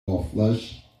of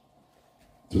flesh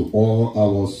to all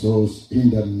our souls in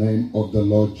the name of the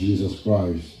Lord Jesus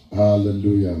Christ.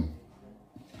 Hallelujah.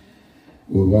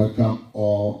 We welcome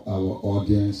all our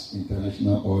audience,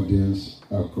 international audience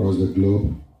across the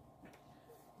globe.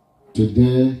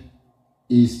 Today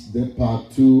is the part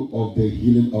 2 of the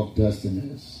Healing of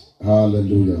Destinies.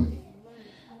 Hallelujah.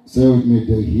 Say with me,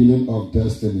 the Healing of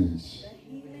Destinies.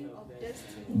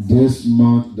 This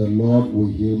month the Lord will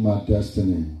heal my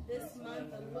destiny.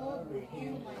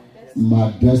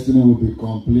 My destiny will be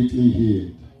completely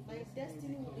healed.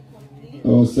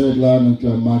 Oh, say it loud and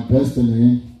clear. My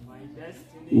destiny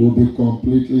will be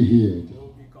completely healed.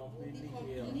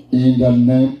 In the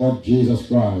name of Jesus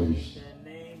Christ.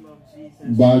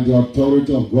 By the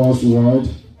authority of God's word,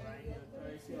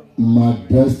 my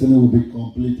destiny will be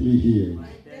completely healed.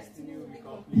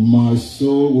 My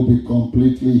soul will be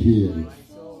completely healed.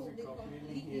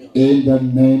 In the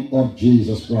name of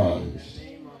Jesus Christ.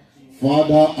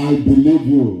 Father, I believe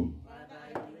you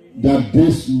that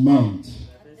this month,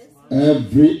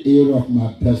 every area of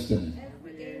my destiny,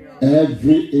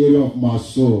 every area of my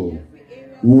soul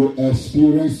will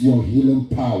experience your healing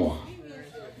power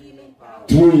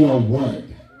through your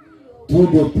word, through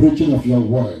the preaching of your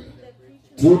word,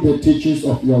 through the teachings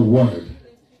of your word.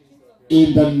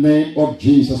 In the name of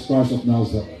Jesus Christ of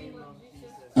Nazareth.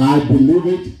 I believe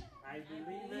it.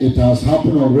 It has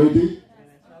happened already.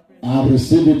 I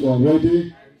received it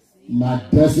already. My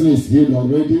destiny is healed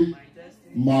already.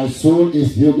 My soul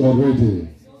is healed already.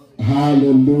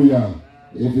 Hallelujah.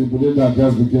 If you believe that,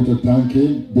 just begin to thank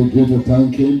him. Begin to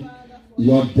thank him.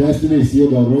 Your destiny is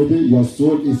healed already. Your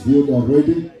soul is healed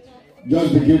already.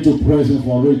 Just begin to praise him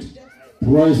for it.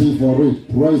 Praise him for it.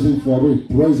 Praise him for it.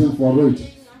 Praise him for it.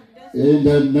 In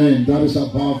the name that is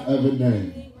above every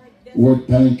name. We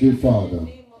thank you, Father.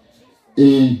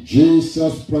 In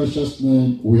Jesus' precious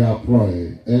name we are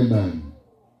praying. Amen.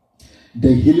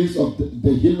 The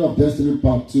healing of destiny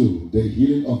part 2. The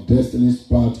healing of destinies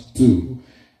part 2.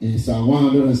 In Psalm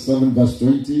 107 verse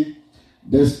 20,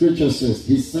 the scripture says,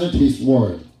 he sent his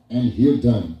word and healed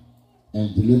them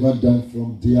and delivered them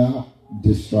from their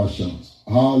distractions.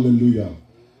 Hallelujah.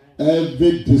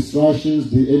 Every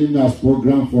distractions the enemy has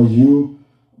programmed for you,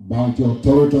 by the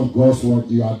authority of God's word,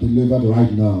 you are delivered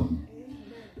right now.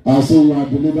 I say you are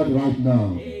delivered right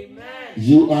now. Amen.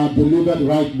 You are delivered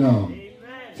right now. Amen.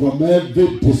 From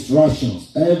every distraction,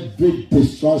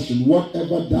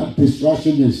 whatever that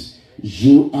distraction is,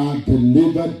 you are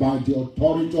delivered by the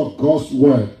authority of God's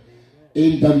word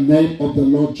in the name of the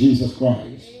Lord Jesus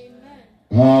Christ. Amen.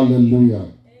 Hallelujah.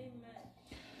 Amen.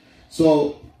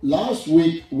 So, last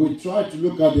week we tried to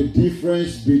look at the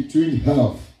difference between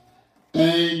health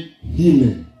and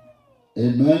healing.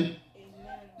 Amen.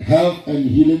 Health and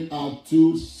healing are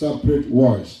two separate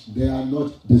words. They are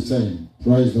not the same.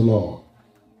 Praise the Lord.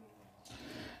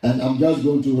 And I'm just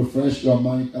going to refresh your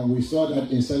mind. And we saw that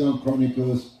in 2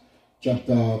 Chronicles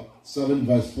chapter 7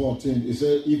 verse 14. It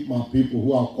says, if my people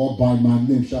who are called by my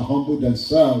name shall humble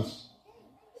themselves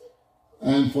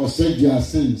and forsake their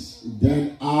sins,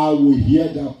 then I will hear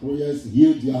their prayers,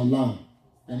 heal their land.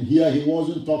 And here he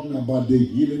wasn't talking about the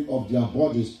healing of their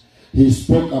bodies. He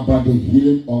spoke about the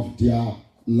healing of their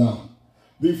land.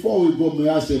 Before we go, may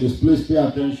I say this, please pay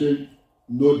attention.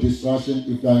 No distraction.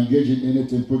 If you are engaged in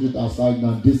anything, put it aside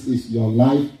now. This is your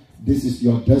life. This is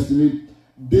your destiny.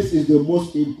 This is the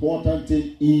most important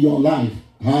thing in your life.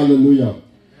 Hallelujah.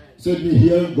 Say me,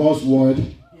 hearing God's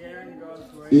word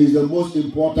is the most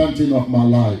important thing of my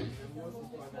life.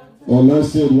 Or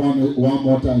let's say it one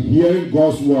more time. Hearing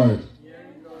God's word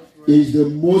is the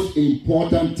most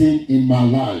important thing in my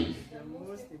life.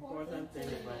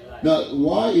 Now,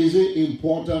 why is it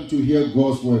important to hear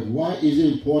God's word? Why is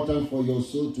it important for your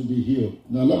soul to be healed?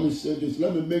 Now, let me say this.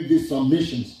 Let me make these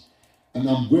submissions. And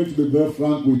I'm going to be very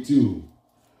frank with you.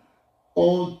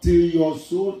 Until your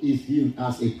soul is healed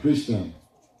as a Christian,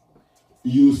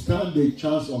 you stand the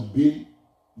chance of being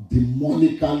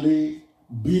demonically,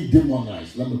 being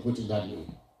demonized. Let me put it that way.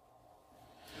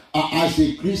 As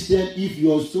a Christian, if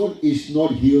your soul is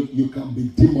not healed, you can be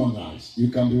demonized.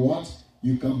 You can be what?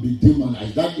 You can be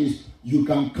demonized. That is, you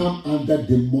can come under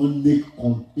demonic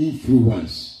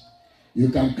influence. You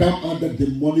can come under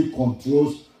demonic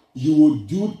controls. You will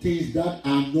do things that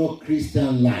are not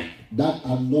Christian-like, that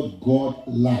are not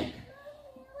God-like.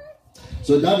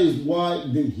 So that is why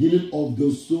the healing of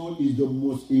the soul is the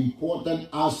most important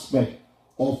aspect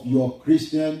of your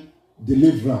Christian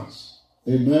deliverance.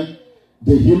 Amen.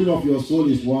 The healing of your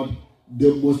soul is what?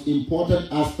 The most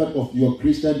important aspect of your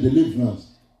Christian deliverance.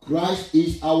 Christ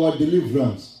is our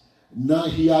deliverance. Now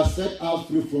he has set us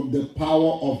free from the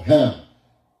power of hell.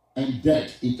 and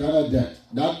death, eternal death.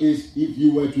 That is, if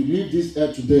you were to leave this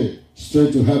earth today,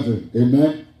 straight to heaven.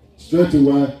 Amen? Straight to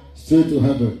where? Straight to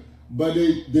heaven. But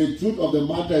the truth of the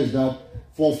matter is that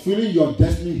fulfilling your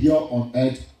destiny here on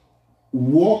earth,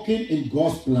 walking in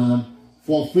God's plan,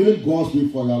 fulfilling God's will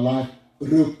for your life,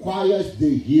 requires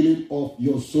the healing of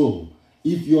your soul.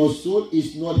 If your soul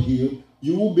is not healed,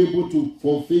 you won't be able to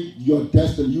fulfill your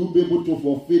destiny. You won't be able to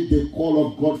fulfill the call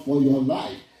of God for your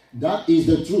life. That is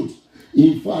the truth.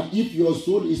 In fact, if your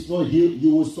soul is not healed,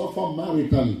 you will suffer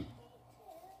maritally.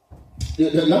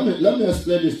 Let me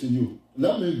explain this to you.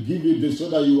 Let me give you this so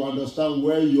that you understand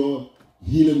where your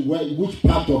healing, which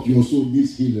part of your soul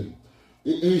needs healing.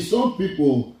 In some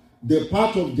people, the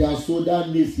part of their soul that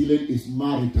needs healing is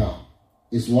marital.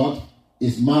 Is what?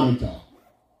 Is marital.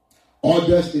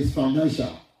 Others is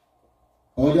financial.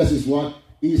 Others is what?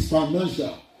 Is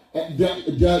financial.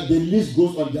 The list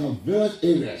goes on. There are various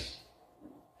areas.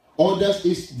 Others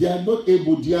is they are not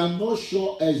able, they are not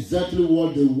sure exactly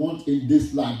what they want in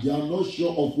this life. They are not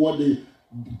sure of what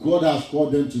God has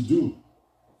called them to do.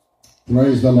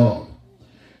 Praise the Lord.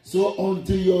 So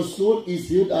until your soul is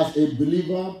healed as a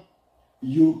believer,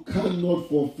 you cannot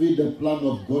fulfill the plan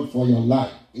of God for your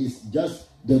life. It's just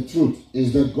the truth.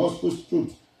 It's the gospel's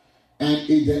truth. And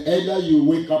the earlier you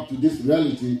wake up to this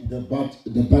reality,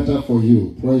 the better for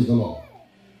you. Praise the Lord.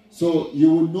 So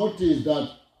you will notice that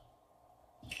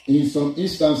in some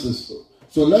instances,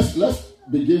 so let's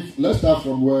begin. Let's start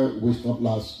from where we stopped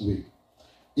last week.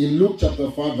 In Luke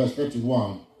chapter 5 verse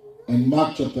 31 and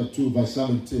Mark chapter 2 verse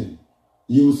 17,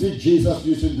 you will see Jesus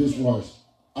using this words: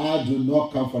 "I do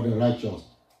not come for the righteous,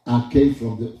 I came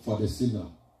for the sinner."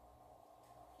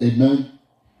 Amen.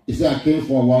 He said, "I came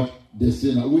for what? The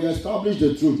sinner." We established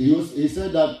the truth. He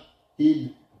said that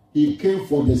he came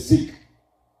for the sick.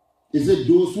 He said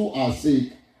those who are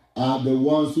sick are the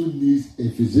ones who needs a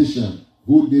physician,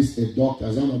 who needs a doctor.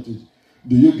 Is that not it?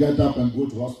 Do you get up and go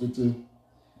to hospital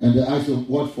and they ask you,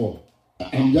 "What for?"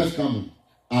 "I'm just coming."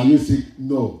 "Are you sick?"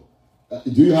 "No."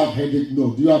 "Do you have headache?"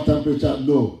 "No." "Do you have temperature?"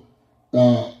 "No."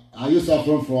 "Are you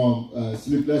suffering from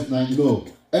sleepless night?" "No."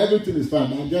 "Everything is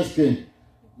fine. I just came."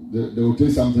 They will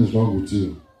think something's wrong with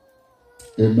you.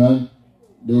 Amen.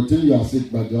 They will think you are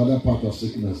sick, but the other part of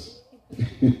sickness.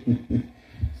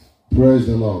 Praise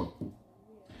the Lord.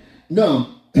 Now,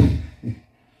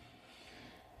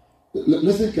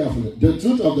 listen carefully. The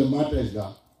truth of the matter is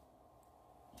that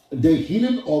the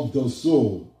healing of the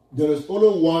soul, there is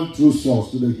only one true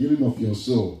source to the healing of your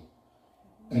soul,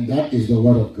 and that is the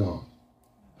Word of God.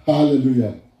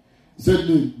 Hallelujah.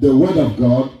 Certainly, the Word of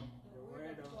God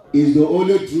is the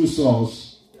only true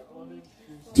source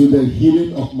to the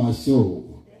healing of my soul.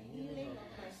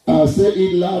 I'll say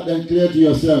it loud and clear to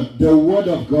yourself. The Word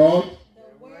of God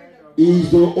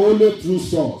is the only true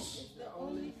source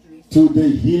to the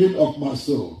healing of my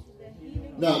soul.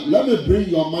 Now, let me bring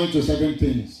your mind to certain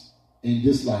things in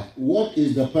this life. What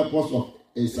is the purpose of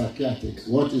a psychiatrist?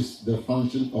 What is the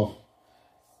function of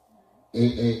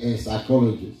a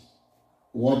psychologist?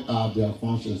 What are their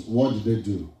functions? What do they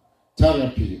do?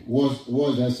 Therapy. What's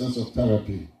the essence of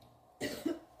therapy?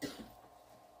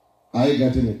 Are you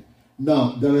getting it?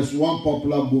 Now, there is one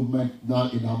popular movement now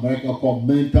in America called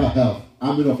mental health.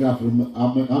 How many of you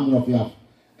have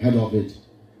heard of it?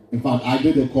 In fact, I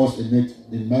did a course in it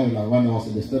in Maryland when I was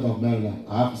in the state of Maryland.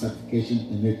 I have a certification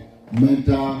in it.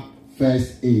 Mental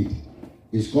first aid.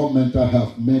 It's called mental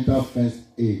health, mental first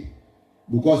aid.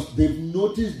 Because they've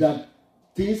noticed that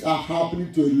things are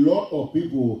happening to a lot of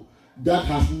people that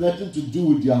has nothing to do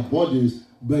with their bodies,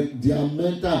 but their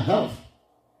mental health,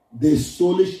 the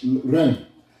soulish realm.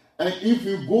 And if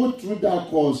you go through that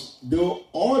course,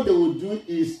 all they will do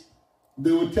is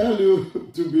they will tell you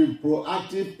to be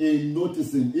proactive in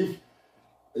noticing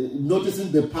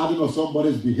the pattern of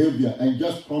somebody's behavior and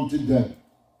just prompting them,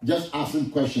 just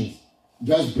asking questions,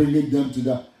 just bringing them to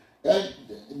that. And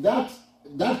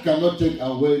that cannot take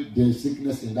away the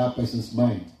sickness in that person's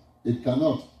mind. It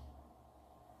cannot.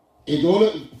 It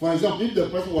only, for example, if the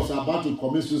person was about to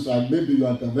commit suicide, maybe your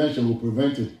intervention will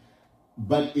prevent it.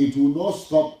 But it will not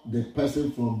stop the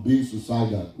person from being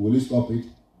suicidal. Will it stop it?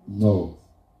 No.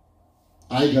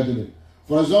 I get it.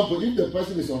 For example, if the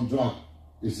person is on drugs,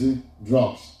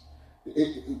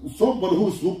 somebody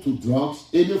who's hooked to drugs,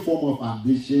 any form of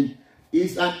addiction,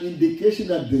 is an indication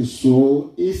that the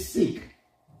soul is sick.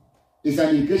 It's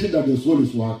an indication that the soul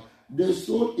is what? The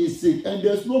soul is sick. And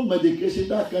there's no medication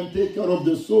that can take care of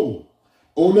the soul.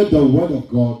 Only the Word of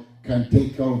God can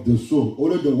take care of the soul.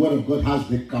 Only the Word of God has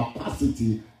the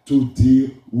capacity to deal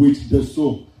with the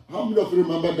soul. How many of you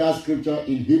remember that scripture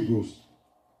in Hebrews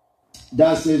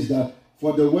that says that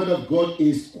For the word of God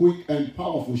is quick and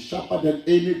powerful, sharper than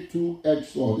any two-edged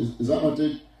sword. Is that not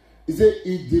it? He said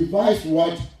it divides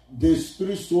what? The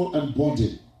spirit, soul, and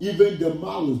body. Even the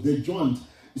marrow, the joint.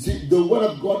 You see, the word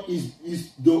of God is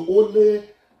the only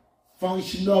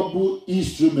functionable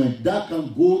instrument that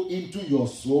can go into your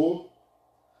soul,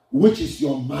 which is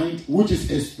your mind, which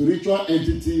is a spiritual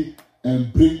entity,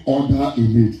 and bring order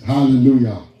in it.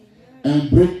 Hallelujah. And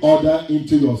bring order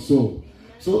into your soul.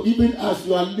 So even as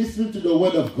you are listening to the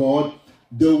word of God,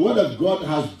 the word of God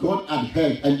has gone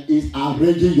ahead and is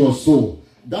arranging your soul.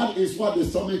 That is what the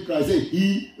psalmist Christ said.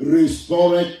 He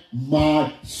restored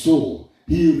my soul.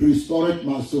 He restored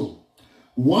my soul.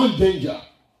 One danger,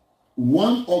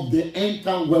 one of the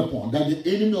end-time weapons that the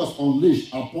enemy has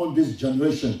unleashed upon this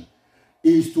generation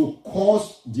is to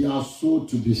cause their soul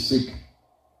to be sick.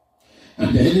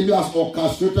 And the enemy has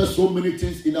orchestrated so many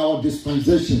things in our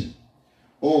dispensation.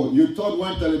 Oh, you thought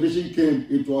when television came,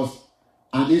 it was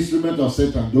an instrument of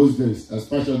Satan those days,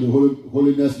 especially the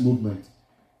holiness movement.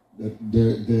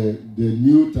 The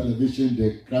new television,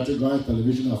 they categorized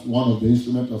television as one of the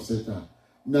instruments of Satan.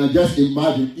 Now just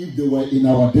imagine if they were in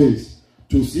our days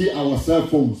to see our cell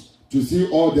phones, to see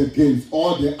all the games,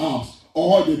 all the apps,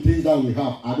 all the things that we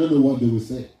have. I don't know what they will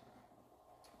say.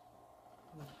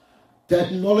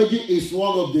 Technology is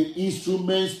one of the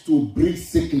instruments to bring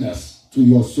sickness to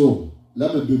your soul.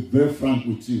 Let me be very frank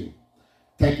with you.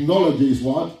 Technology is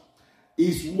what?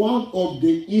 Is one of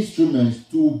the instruments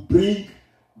to bring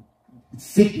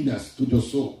sickness to the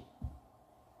soul.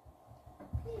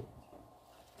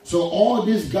 So all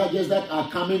these gadgets that are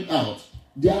coming out,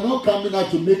 they are not coming out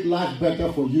to make life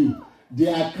better for you. They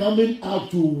are coming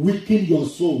out to weaken your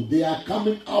soul. They are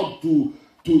coming out to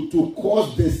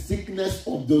cause the sickness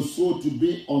of the soul to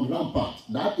be on rampant.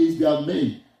 That is their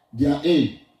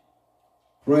aim.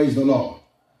 Praise the Lord.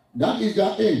 That is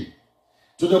their aim.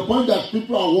 To the point that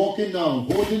people are walking now,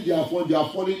 holding their phone, they are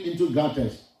falling into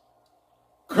gutters,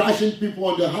 crashing people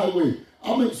on the highway.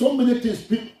 I mean, so many things.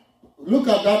 Look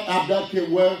at that app that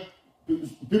came where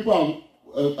people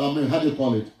are, how do you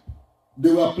call it?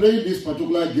 They were playing this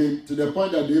particular game to the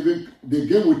point that the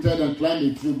game will tell them climb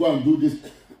a tree, go and do this.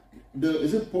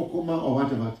 Is it Pokemon or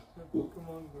whatever?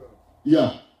 Pokemon Go.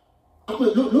 Yeah. I mean,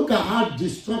 look at how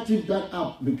destructive that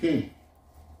app became.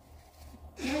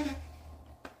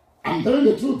 I'm telling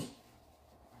the truth.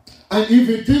 And if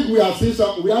you think we have seen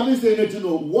something, we haven't seen anything.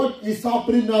 What is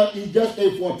happening now is just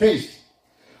a foretaste.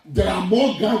 There are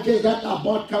more gadgets that are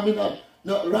about coming up.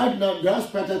 Now, right now, there are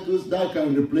spectacles that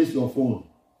can replace your phone.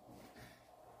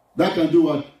 That can do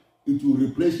what? It will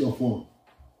replace your phone.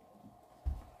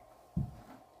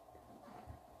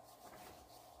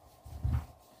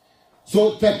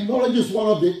 So technology is one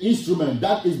of the instruments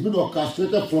that is being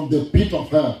orchestrated from the pit of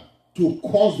hell to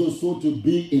cause the soul to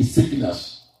be in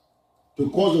sickness. To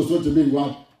cause the soul to be in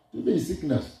what? To be in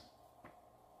sickness.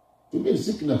 To be in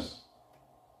sickness.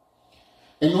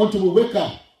 And until we wake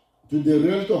up to the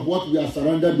reality of what we are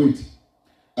surrounded with.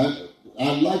 And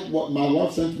I like what my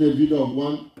wife sent me a video of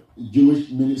one Jewish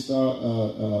minister,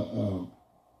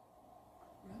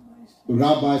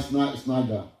 Rabbi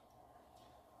Snyder.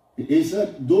 He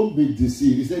said, don't be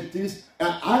deceived. He said, things, and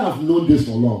I have known this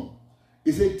for long.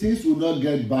 He said, things will not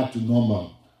get back to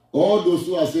normal. All those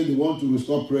who are saying they want to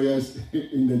restore prayers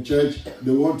in the church,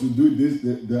 they want to do this,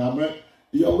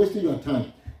 you are wasting your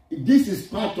time. This is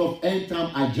part of end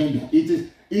time agenda.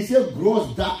 It's a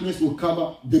gross darkness will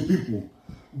cover the people.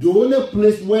 The only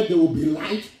place where there will be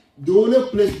light, the only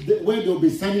place where there will be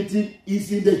sanity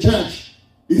is in the church.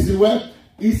 Is in where?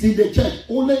 Is in the church.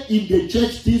 Only in the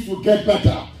church things will get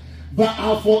better.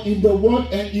 But for in the world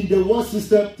and in the world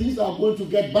system, things are going to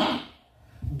get bad.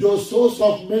 The souls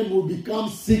of men will become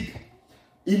sick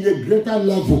in a greater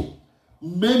level.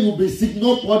 Men will be sick,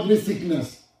 not bodily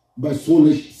sickness, but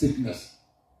soulish sickness.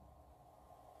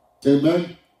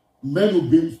 Amen. Men will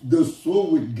be, the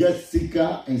soul will get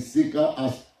sicker and sicker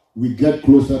as we get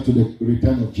closer to the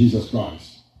return of Jesus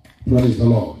Christ. Praise the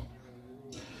Lord.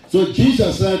 So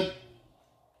Jesus said,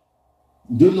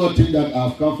 do not think that I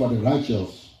have come for the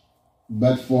righteous,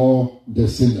 but for the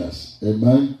sinners.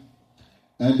 Amen.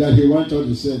 And then he went on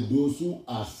to say, those who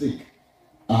are sick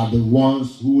are the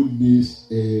ones who need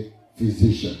a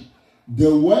physician.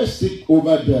 The word sick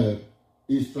over there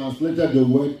is translated the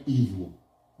word evil.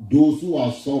 Those who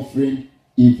are suffering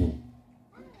evil.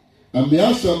 And may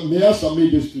I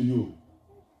submit this to you.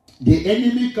 The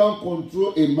enemy can't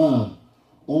control a man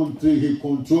until he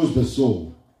controls the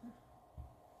soul.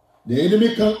 The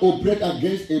enemy can't operate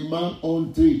against a man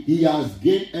until he has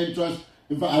gained entrance.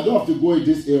 In fact, I don't have to go in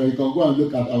this area. You can go and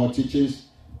look at our teachings.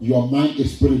 Your mind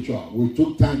is spiritual. We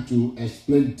took time to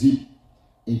explain deep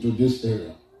into this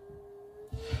area.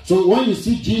 So when you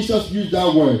see Jesus use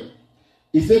that word,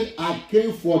 he said, I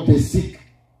came for the sick,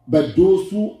 but those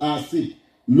who are sick.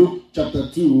 Luke chapter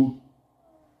 2.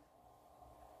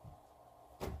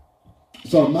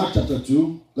 So Mark chapter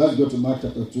 2. Let's go to Mark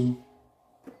chapter 2.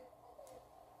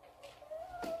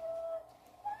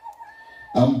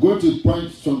 I'm going to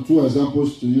point some 2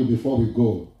 examples to you before we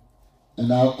go.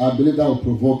 And I believe that will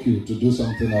provoke you to do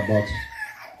something about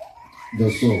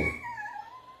the soul.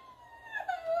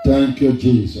 Thank you,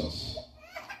 Jesus.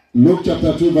 Luke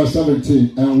chapter 2 verse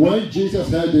 17. And when Jesus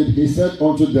heard it, he said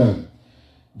unto them,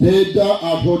 they that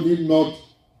are holy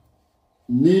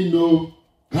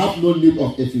have no need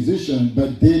of a physician,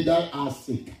 but they that are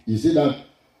sick. You see that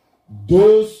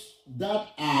those that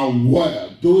are well,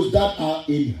 those that are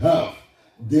in health,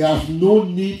 they have no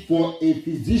need for a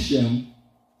physician,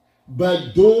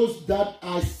 but those that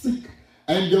are sick.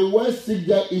 And the word sick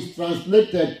there is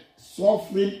translated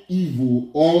suffering evil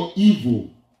or evil.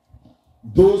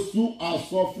 Those who are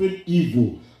suffering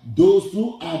evil, those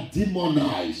who are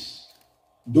demonized.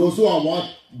 Those who are what?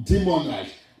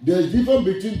 Demonized. There's difference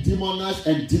between demonized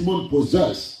and demon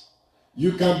possessed.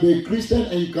 You can be a Christian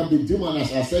and you can be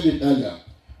demonized. I said it earlier.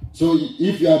 So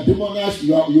if you are demonized,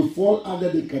 you fall under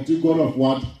the category of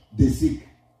what? The sick.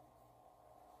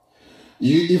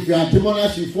 If you are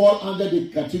demonized, you fall under the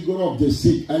category of the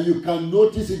sick. And you can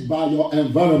notice it by your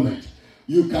environment.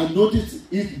 You can notice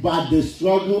it by the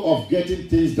struggle of getting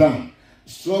things done.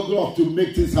 Struggle of to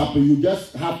make things happen. You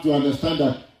just have to understand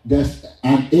that there's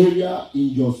an area in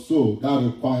your soul that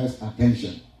requires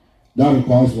attention. That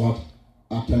requires what?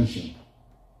 Attention.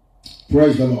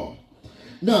 Praise the Lord.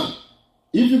 Now,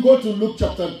 if you go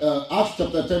to Acts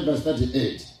chapter 10 verse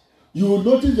 38, you will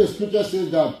notice the scripture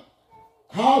says that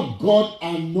how God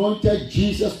anointed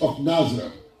Jesus of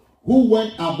Nazareth, who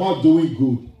went about doing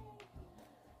good,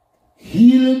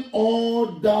 healing all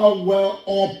that were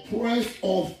oppressed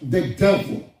of the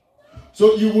devil.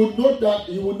 So you will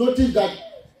notice that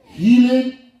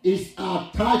healing is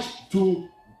attached to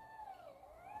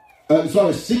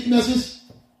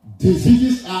sicknesses,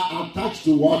 diseases are attached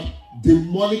to what?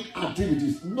 Demonic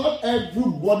activities. Not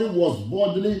everybody was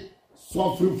bodily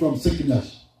suffering from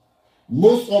sickness.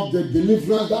 Most of the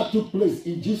deliverance that took place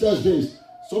in Jesus' days,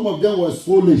 some of them were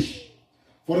soulish.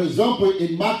 For example,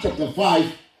 in Mark chapter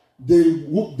 5,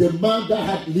 the man that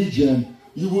had legion,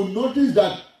 you will notice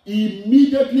that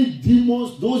immediately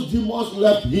those demons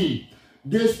left him.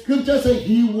 The scripture says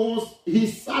he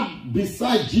sat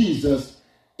beside Jesus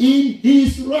in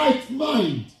his right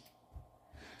mind.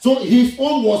 So his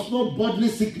own was not bodily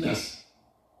sickness.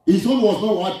 His own was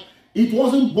not what? It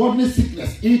wasn't bodily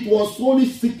sickness. It was solely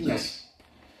sickness.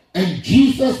 And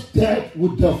Jesus dealt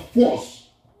with the force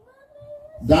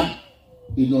that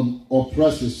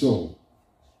oppressed his soul.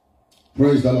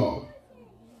 Praise the Lord.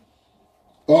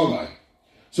 All right.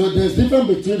 So there's difference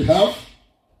between health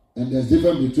and there's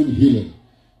difference between healing.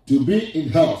 To be in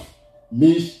health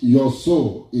means your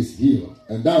soul is healed.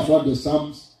 And that's what the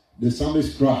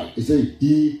psalmist cried. He said,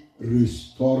 he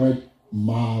restored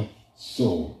my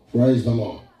soul. Praise the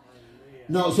Lord.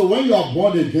 Now, so when you are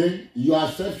born again, you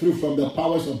are set free from the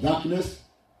powers of darkness.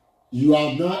 You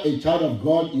are now a child of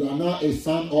God. You are now a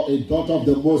son or a daughter of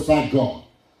the Most High God.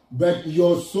 But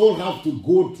your soul has to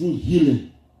go through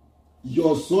healing.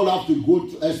 Your soul has to go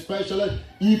through, especially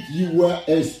if you were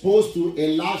exposed to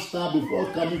a lifestyle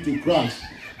before coming to Christ.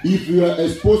 If you are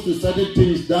exposed to certain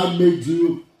things that made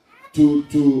you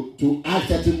to act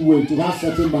certain way, to have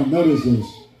certain mannerisms,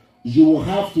 you will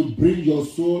have to bring your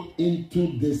soul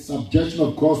into the subjection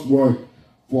of God's word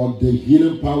for the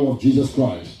healing power of Jesus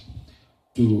Christ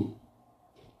to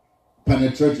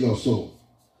penetrate your soul.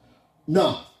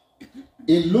 Now,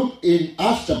 in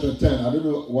Acts chapter 10, I don't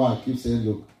know why I keep saying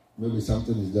Luke. Maybe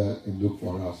something is there in Luke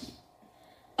for us.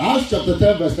 Acts chapter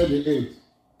 10 verse 38.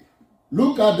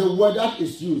 Look at the word that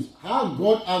is used. How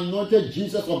God anointed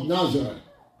Jesus of Nazareth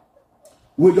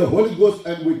with the Holy Ghost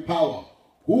and with power,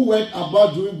 who went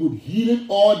about doing good, healing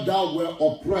all that were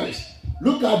oppressed.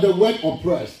 Look at the word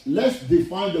oppressed. Let's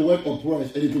define the word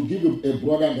oppressed, and it will give you a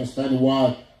broader understanding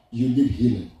why you need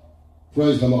healing.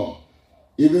 Praise the Lord.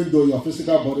 Even though your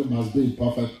physical body must be in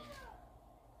perfect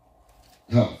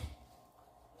health.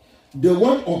 The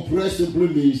word oppressed simply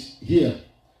means here,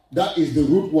 that is the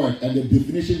root word, and the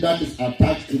definition that is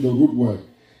attached to the root word.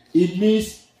 It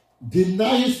means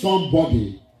denying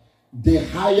somebody the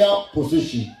higher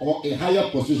position or a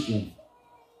higher position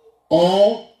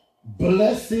or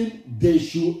blessing they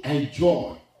should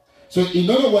enjoy. So in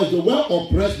other words, the word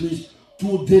oppressed means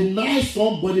to deny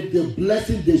somebody the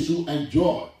blessing they should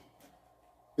enjoy.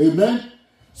 Amen.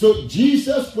 So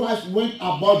Jesus Christ went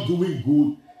about doing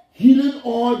good, healing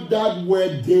all that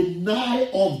were denied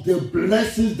of the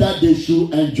blessings that they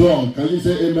should enjoy. Can you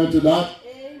say amen to that?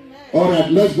 Amen. All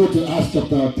right, let's go to Acts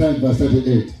chapter 10, verse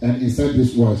 38, and insert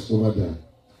this verse over there.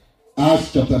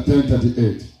 Acts chapter 10,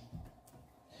 38.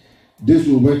 This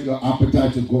will whet your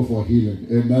appetite to go for healing.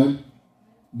 Amen.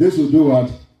 This will do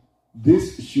what?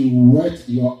 This should whet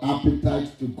your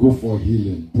appetite to go for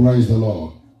healing. Praise the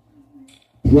Lord.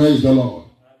 Praise the Lord.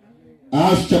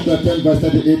 Acts chapter 10, verse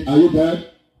 38. Are you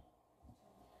there?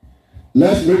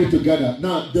 Let's read it together.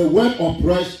 Now, the word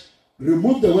oppress,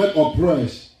 remove the word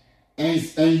oppress and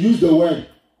use the word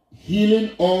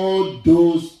healing all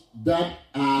those that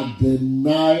are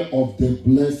denied of the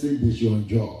blessing they should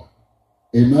enjoy.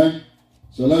 Amen.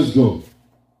 So let's go.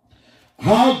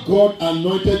 How God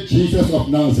anointed Jesus of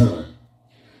Nazareth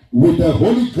with the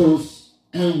Holy Ghost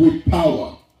and with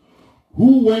power,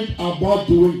 who went about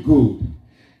doing good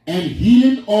and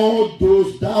healing all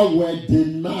those that were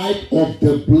denied of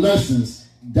the blessings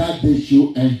that they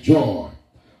should enjoy,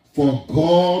 for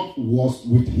God was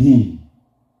with him.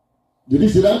 Did you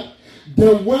see that?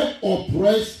 The word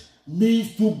oppressed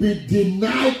means to be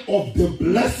denied of the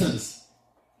blessings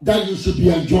that you should be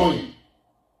enjoying.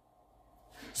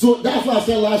 So that's what I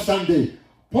said last Sunday.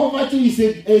 Poverty is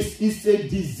a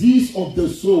disease of the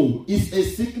soul. It's a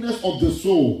sickness of the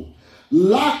soul.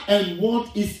 Lack and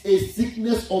want is a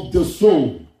sickness of the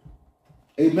soul.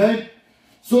 Amen.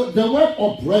 So the word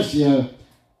oppression,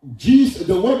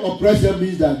 the word oppression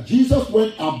means that Jesus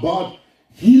went about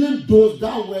healing those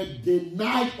that were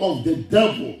denied of the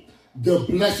devil the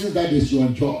blessings that they should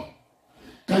enjoy.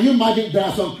 Can you imagine there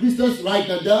are some Christians right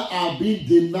now that are being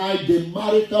denied the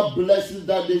marital blessings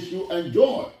that they should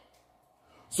enjoy?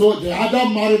 So they either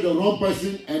married the wrong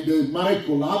person and the marriage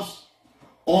collapsed,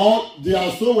 or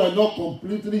their soul were not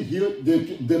completely healed.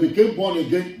 They became born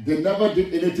again. They never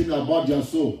did anything about their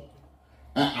soul.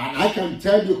 And I can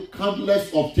tell you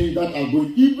countless of things that are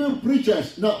going. Even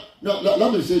preachers. Now,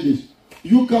 let me say this.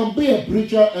 You can be a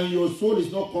preacher and your soul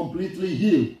is not completely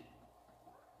healed.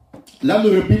 Let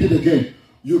me repeat it again.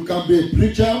 You can be a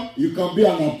preacher, you can be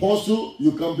an apostle,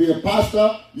 you can be a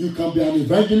pastor, you can be an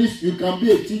evangelist, you can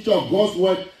be a teacher of God's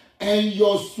word, and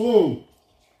your soul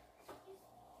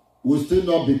will still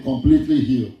not be completely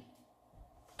healed.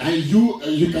 And you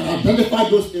can identify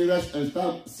those areas and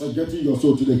start subjecting your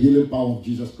soul to the healing power of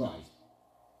Jesus Christ.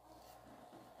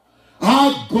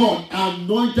 Our God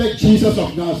anointed Jesus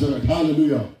of Nazareth,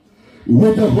 hallelujah,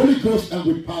 with the Holy Ghost and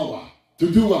with power. To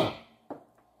do what?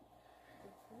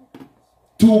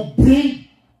 To bring,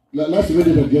 let's read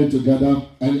it again together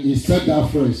and insert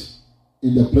that phrase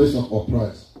in the place of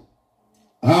oppress.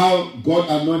 How God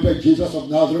anointed Jesus of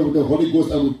Nazareth with the Holy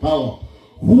Ghost and with power,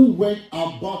 who went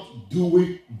about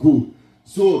doing good.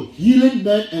 So healing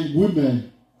men and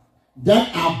women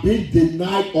that are being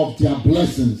denied of their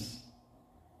blessings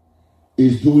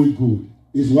is doing good.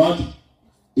 Is what?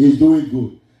 Is doing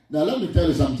good. Now let me tell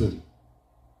you something.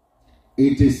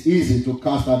 It is easy to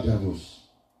cast out devils,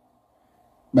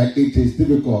 but it is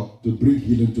difficult to bring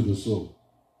healing to the soul.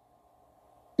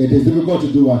 It is difficult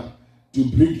to do what? To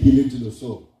bring healing to the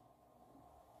soul.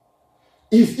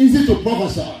 It's easy to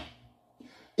prophesy.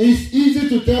 It's easy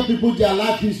to tell people their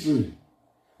life history.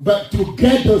 But to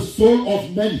get the soul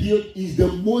of men healed is the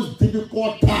most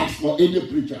difficult task for any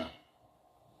preacher.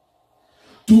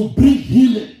 To bring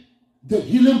healing, the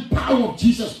healing power of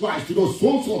Jesus Christ to the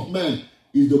souls of men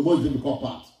is the most difficult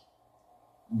part.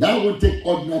 That will take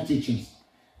ordinary teachings.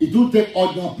 It will take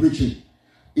ordinary preaching.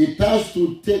 It has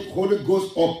to take Holy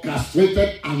Ghost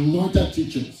orchestrated, anointed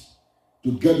teachings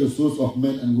to get the souls of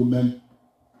men and women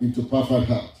into perfect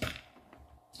health.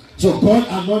 So God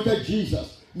anointed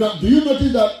Jesus. Now, do you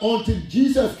notice that until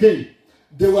Jesus came,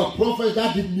 there were prophets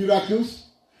that did miracles?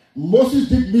 Moses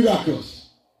did miracles.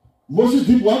 Moses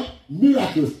did what?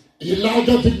 Miracles.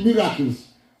 Elijah did miracles.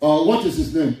 What is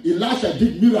his name? Elisha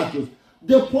did miracles.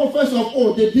 The prophets of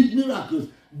old, they did miracles.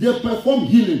 They performed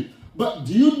healing. But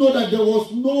do you know that there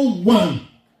was no one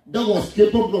that was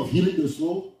capable of healing the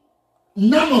soul?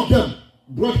 None of them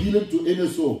brought healing to any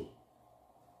soul.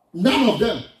 None of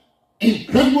them.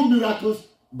 Incredible miracles,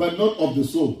 but not of the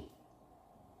soul.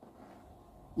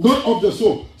 Not of the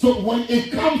soul. So when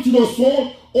it comes to the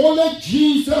soul, only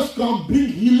Jesus can bring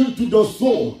healing to the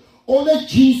soul. Only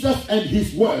Jesus and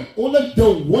his word. Only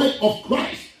the word of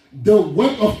Christ. The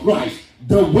word of Christ.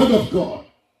 The word of God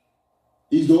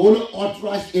is the only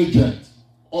authorized agent.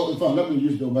 Or in fact, let me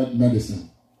use the word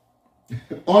medicine.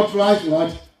 Authorized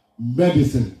what?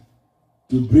 Medicine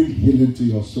to bring healing to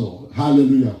your soul.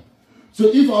 Hallelujah. So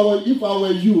if I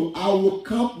were you, I will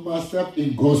count myself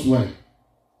in God's word.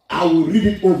 I will read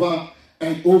it over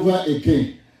and over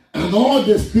again. And all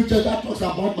the scriptures that talks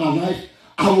about my life,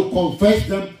 I will confess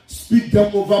them, speak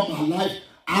them over my life.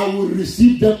 I will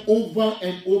receive them over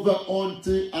and over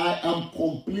until I am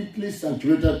completely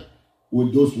saturated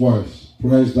with those words.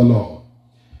 Praise the Lord.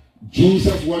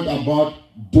 Jesus went about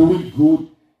doing good,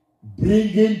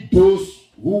 bringing those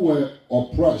who were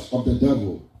oppressed of the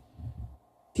devil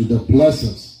to the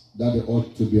blessings that they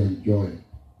ought to be enjoying.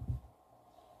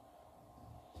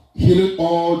 Healing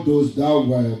all those that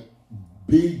were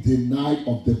being denied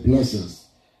of the blessings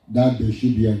that they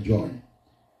should be enjoying.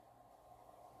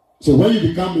 So when you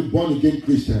become a born-again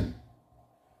Christian,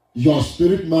 your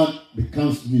spirit man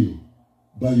becomes new,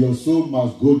 but your soul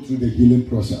must go through the healing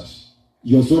process.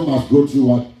 Your soul must go through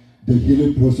what? The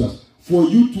healing process. For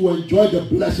you to enjoy the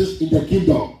blessings in the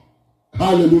kingdom.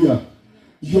 Hallelujah.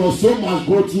 Your soul must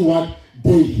go through what?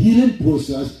 The healing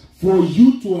process for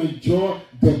you to enjoy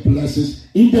the blessings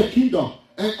in the kingdom.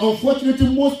 And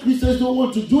unfortunately, most Christians don't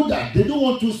want to do that. They don't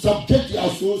want to subject their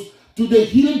souls to the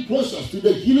healing process, to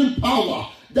the healing power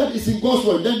that is in God's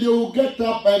word. Then they will get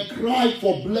up and cry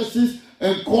for blessings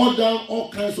and call down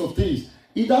all kinds of things.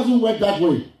 It doesn't work that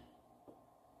way.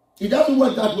 It doesn't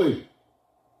work that way.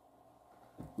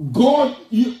 God,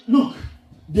 look,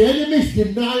 the enemy is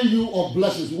denying you of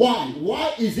blessings. Why?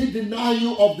 Why is he denying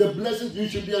you of the blessings you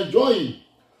should be enjoying?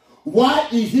 Why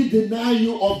is he denying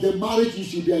you of the marriage you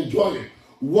should be enjoying?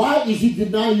 Why is he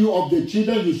denying you of the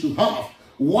children you should have?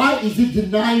 Why is he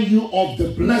denying you of the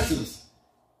blessings,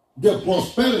 the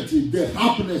prosperity, the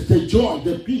happiness, the joy,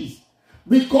 the peace?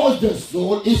 Because the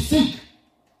soul is sick.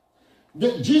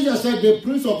 Jesus said, the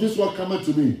prince of this world cometh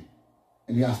to me,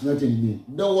 and he has nothing in me.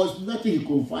 There was nothing he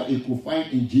could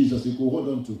find in Jesus he could hold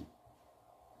on to.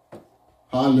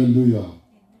 Hallelujah.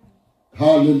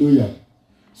 Hallelujah.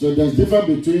 So there's difference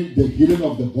between the healing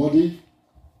of the body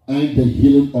and the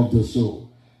healing of the soul.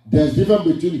 There's difference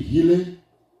between healing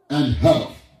and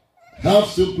health.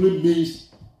 Health simply means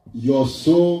your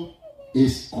soul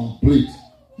is complete.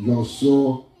 Your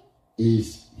soul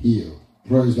is healed.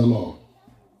 Praise the Lord.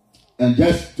 And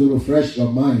just to refresh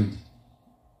your mind,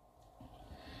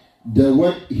 the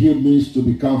word heal means to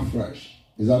become fresh.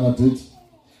 Is that not it?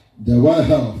 The word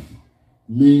health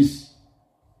means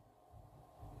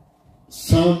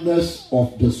soundness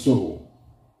of the soul.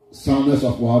 Soundness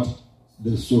of what?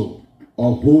 The soul.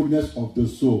 Or wholeness of the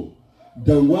soul.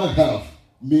 The word health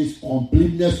means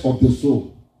completeness of the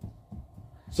soul.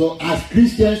 So as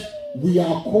Christians, we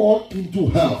are called into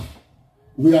health.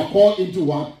 We are called into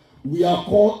what? We are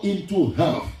called into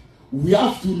health. We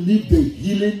have to live the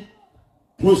healing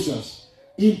process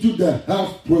into the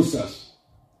health process.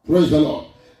 Praise the Lord.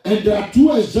 And there are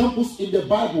two examples in the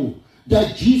Bible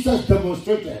that Jesus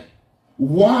demonstrated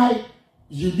why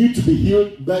you need to be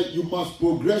healed, but you must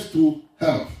progress to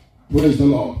health. Praise the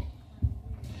Lord.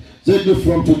 Say it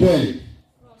from today.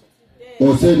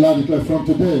 Or say it loud and clear. From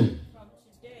today,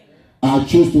 I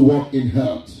choose to walk in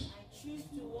health.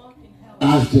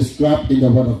 As described in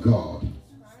the Word of God.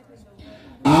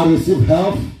 I receive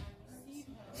health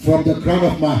from the crown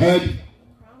of my head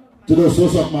to the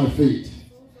soles of my feet.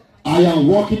 I am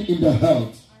walking in the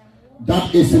health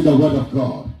that is in the Word of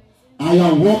God. I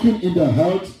am walking in the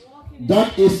health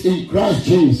that is in Christ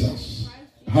Jesus.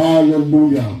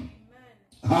 Hallelujah.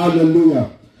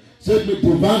 Hallelujah. Say me,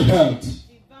 divine health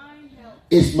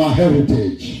is my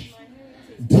heritage.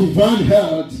 Divine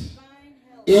health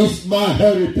is my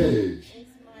heritage.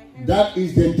 That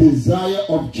is the desire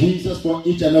of Jesus for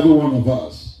each and every one of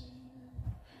us.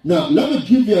 Now, let me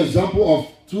give you an example of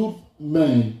two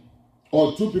men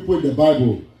or two people in the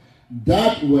Bible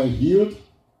that were healed,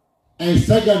 and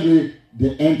secondly,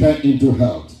 they entered into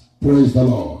health. Praise the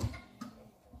Lord.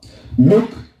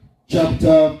 Luke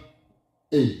chapter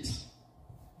 8.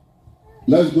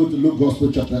 Let's go to Luke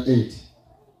Gospel chapter 8.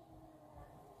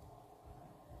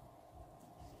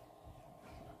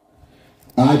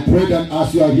 I pray that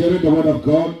as you are hearing the word of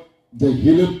God, the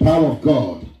healing power of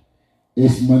God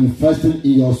is manifesting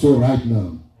in your soul right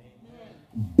now.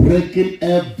 Breaking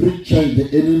every chain the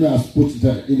enemy has put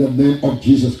there in the name of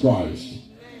Jesus Christ.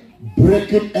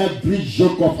 Breaking every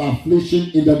yoke of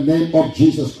affliction in the name of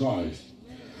Jesus Christ.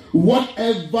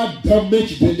 Whatever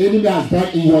damage the enemy has done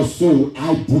in your soul,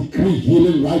 I decree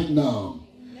healing right now.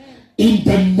 In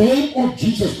the name of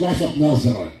Jesus Christ of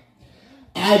Nazareth.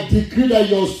 I decree that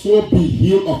your soul be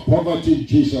healed of poverty in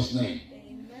Jesus' name.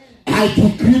 I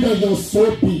decree that your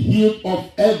soul be healed of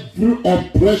every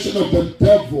oppression of the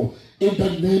devil in the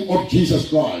name of Jesus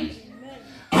Christ.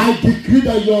 I decree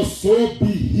that your soul be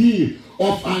healed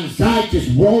of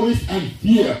anxieties, worries, and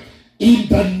fear in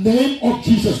the name of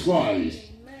Jesus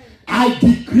Christ. I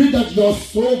decree that your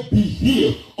soul be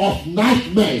healed of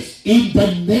nightmares in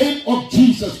the name of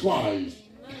Jesus Christ.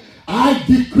 I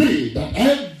decree that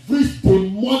every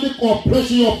demonic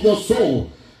oppression of your soul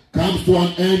comes to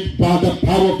an end by the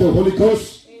power of the Holy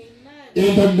Ghost.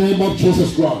 In the name of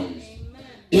Jesus Christ.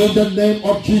 In the name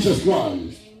of Jesus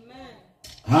Christ.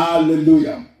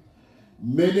 Hallelujah.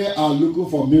 Many are looking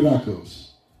for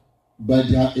miracles, but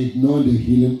they are ignoring the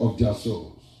healing of their souls.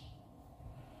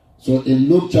 So in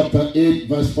Luke chapter 8,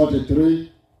 verse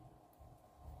 43,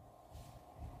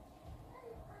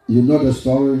 you know the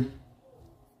story.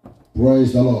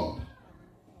 Praise the Lord.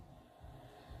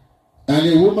 And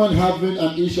a woman having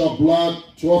an issue of blood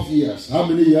 12 years. How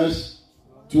many years?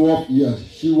 12 years.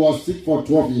 She was sick for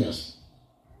 12 years.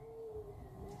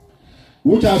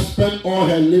 Which has spent all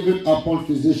her living upon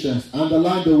physicians.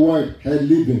 Underline the word, her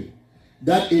living.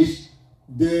 That is,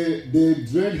 they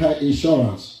drained her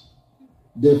insurance.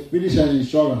 They finished her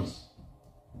insurance.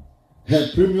 Her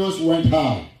premiums went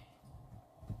high.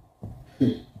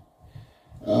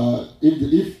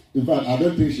 If in fact, I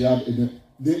don't think she had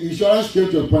the insurance came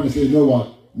to a point and said, you know what?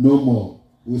 No more.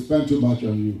 We spend too much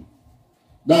on you.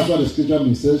 That's what the scripture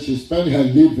means. Says she spent her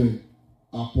living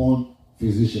upon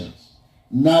physicians.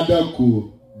 Neither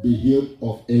could be healed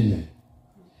of any.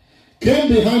 Came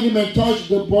behind him and touched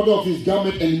the border of his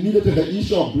garment, and immediately the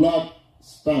issue of blood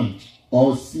stanched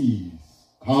or ceased.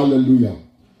 Hallelujah.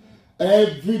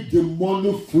 Every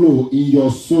demonic flow in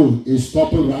your soul is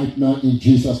stopping right now in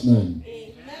Jesus' name.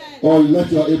 Amen. Oh,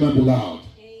 let your amen be loud.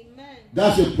 Amen.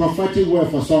 That's a prophetic word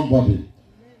for somebody.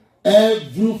 Amen.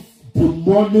 Every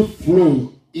demonic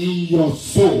flow in your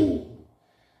soul,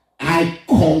 I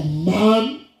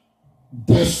command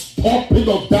the stopping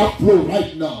of that flow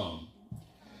right now.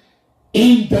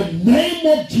 In the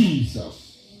name of Jesus.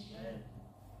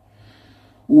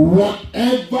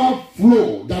 Whatever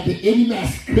flow that the enemy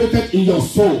has created in your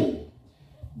soul,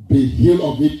 be healed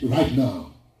of it right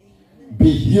now.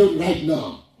 Be healed right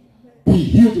now. Be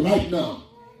healed right now.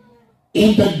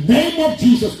 In the name of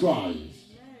Jesus Christ.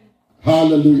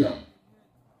 Hallelujah.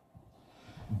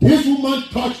 This woman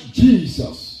touched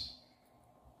Jesus,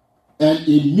 and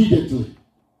immediately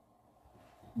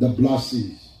the blood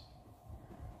ceased.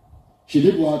 She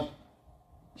did what?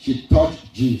 She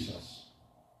touched Jesus.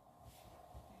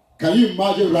 Can you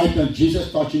imagine right now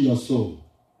Jesus touching your soul?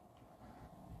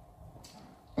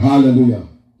 Hallelujah.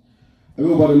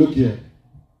 Everybody look here.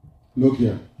 Look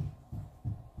here.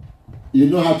 You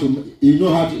know how to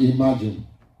imagine.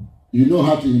 You know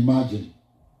how to imagine.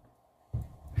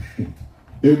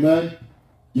 Amen.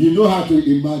 You know how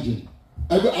to imagine.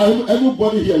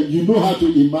 Everybody here, you know how to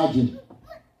imagine.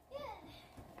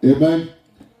 Amen.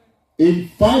 In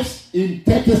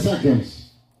 30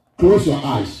 seconds, close your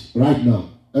eyes right now.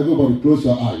 Everybody close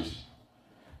your eyes.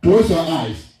 Close your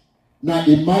eyes. Now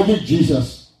imagine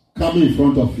Jesus coming in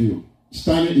front of you.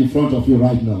 Standing in front of you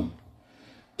right now.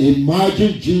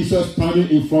 Imagine Jesus standing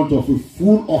in front of you,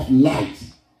 full of light.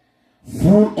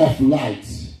 Full of light.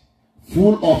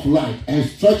 Full of light. And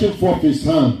stretching forth his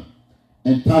hand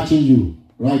and touching you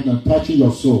right now. Touching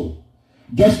your soul.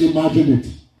 Just imagine it.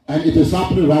 And it is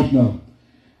happening right now.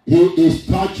 He is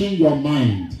touching your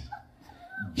mind.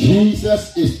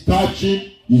 Jesus is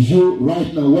touching you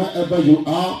right now, wherever you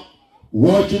are,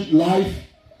 watching live.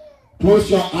 Close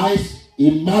your eyes.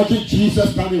 Imagine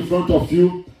Jesus standing in front of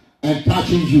you and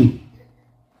touching you.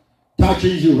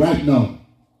 Touching you right now.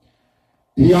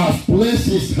 He has placed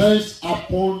his hands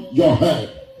upon your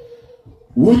head,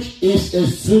 which is a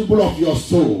symbol of your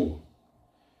soul.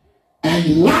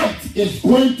 And light is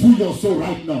going through your soul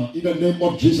right now in the name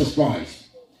of Jesus Christ.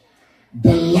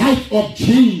 The light of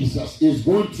Jesus is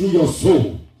going through your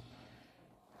soul.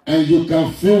 And you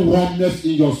can feel warmness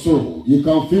in your soul. You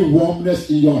can feel warmness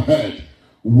in your head.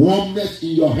 Warmness in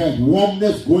your head.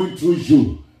 Warmness going through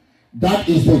you. That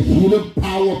is the healing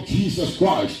power of Jesus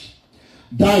Christ.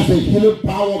 That is the healing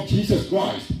power of Jesus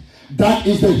Christ. That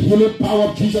is the healing power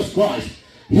of Jesus Christ.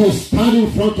 He is standing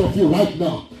in front of you right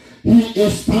now. He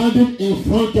is standing in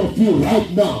front of you right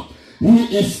now.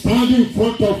 He is standing in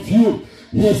front of you.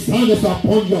 His hand is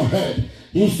upon your head.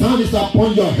 His hand is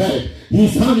upon your head.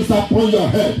 His hand is upon your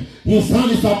head. His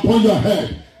hand is upon your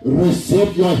head.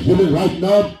 Receive your healing right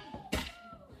now.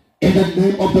 In the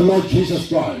name of the Lord Jesus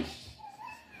Christ.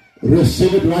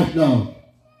 Receive it right now.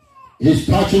 He's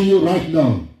touching you right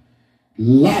now.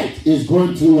 Light is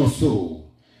going through your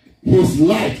soul. His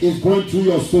light is going through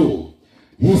your soul.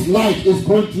 His light is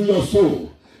going through your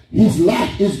soul. His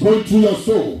light is going through your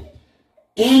soul.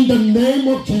 In the name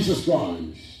of Jesus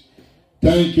Christ.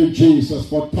 Thank you, Jesus,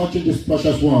 for touching these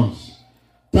precious ones.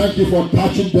 Thank you for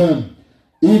touching them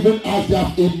even as they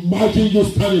have imagined you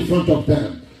stand in front of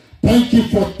them. Thank you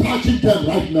for touching them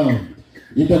right now.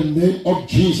 In the name of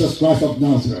Jesus Christ of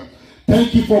Nazareth.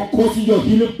 Thank you for causing your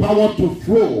healing power to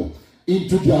flow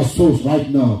into their souls right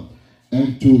now.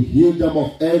 And to heal them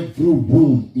of every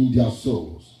wound in their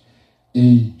souls.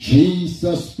 In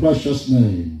Jesus' precious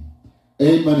name.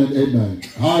 Amen and amen.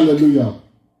 Hallelujah.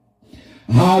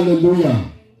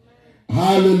 Hallelujah.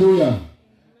 Hallelujah.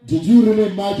 Did you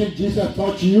really imagine Jesus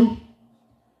touch you?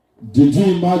 Did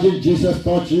you imagine Jesus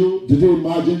touch you? Did you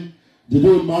imagine?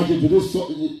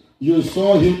 You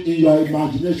saw him in your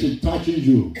imagination touching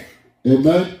you.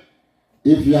 Amen.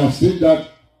 If you have seen that,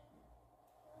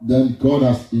 then God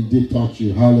has indeed touched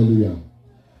you. Hallelujah.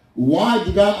 Why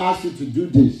did I ask you to do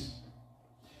this?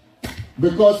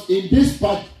 Because in this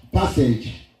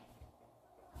passage,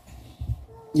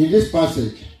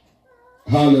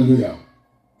 hallelujah,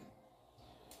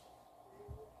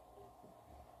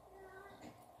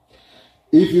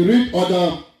 if you read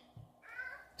other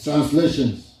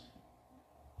translations,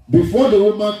 before the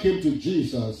woman came to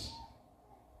Jesus,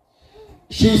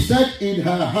 she said in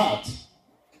her heart,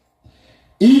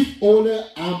 if only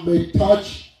I may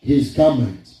touch his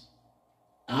garment,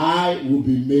 I will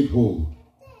be made whole.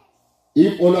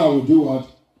 If only I will do what?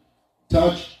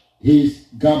 Touch his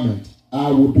garment, I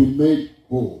will be made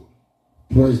whole.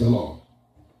 Praise the Lord.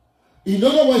 In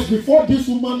other words, before this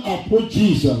woman approached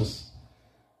Jesus,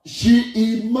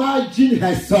 she imagined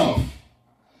herself.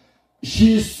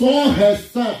 She saw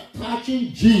herself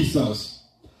touching Jesus.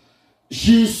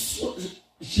 She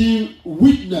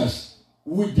witnessed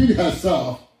within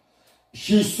herself.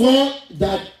 She saw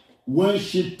that when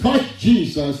she touched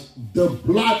Jesus, the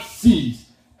blood ceased.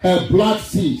 Her blood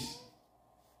ceased.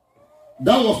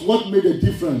 That was what made a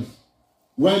difference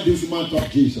when this woman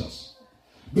touched Jesus.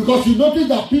 Because you notice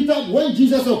that Peter, when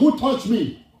Jesus said, who touched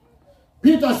me?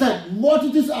 Peter said,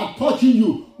 multitudes are touching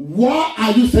you. Why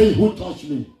are you saying, who touched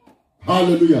me?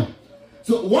 Hallelujah.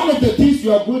 So one of the things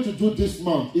you are going to do this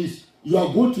month is you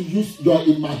are going to use your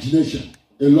imagination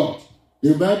a lot.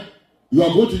 Amen. You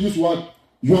are going to use what?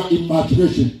 Your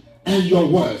imagination and your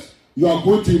words. You are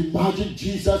going to imagine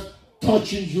Jesus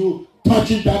touching you,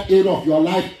 touching that area of your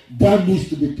life that needs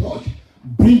to be touched.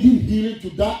 Bringing healing to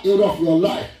that area of your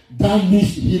life that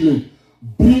needs healing.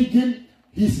 Bringing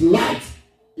his light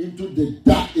into the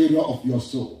dark area of your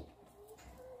soul.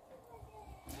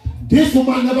 This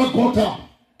woman never got up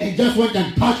and just went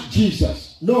and touched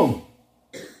Jesus. No.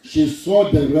 She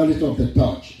saw the reality of the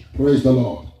touch. Praise the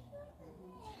Lord.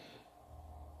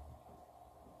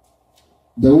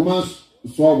 The woman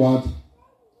saw what?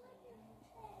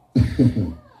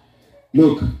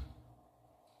 Look.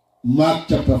 Mark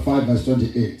chapter 5 verse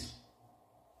 28.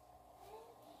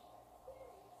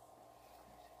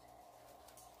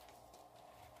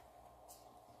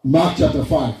 Mark chapter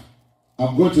 5.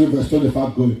 I'm going to read verse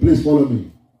 25 going. Please follow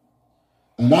me.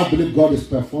 And I believe God is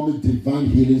performing divine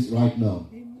healings right now.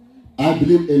 I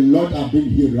believe a lot are being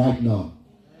healed right now.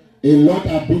 A lot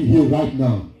are being healed right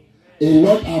now. A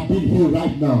lot are being healed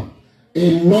right now.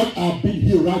 A lot are being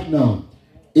healed right now.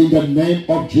 In the name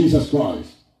of Jesus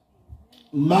Christ.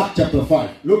 Mark chapter 5.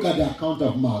 Look at the account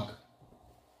of Mark.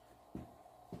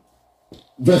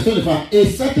 Verse 25. A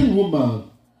certain woman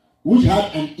which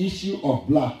had an issue of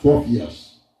blood 12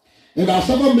 years. And has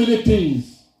suffered many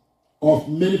things of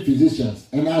many physicians.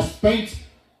 And has spent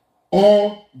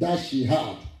all that she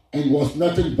had. And was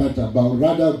nothing better, but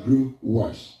rather grew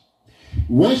worse.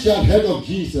 When she had heard of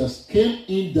Jesus, came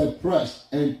in the press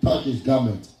and touched his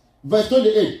garment. Verse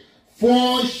 28.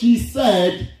 For she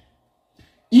said,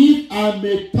 if I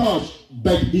may touch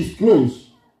but his clothes,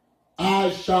 I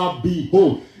shall be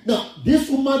whole. Now, this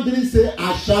woman didn't say,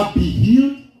 I shall be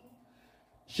healed.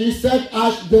 She said,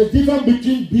 the difference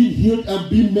between being healed and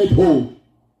being made whole.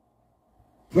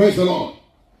 Praise the Lord.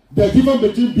 The difference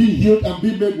between being healed and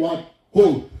being made what?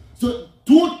 Whole. So,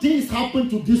 two things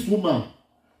happened to this woman.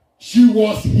 She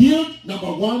was healed,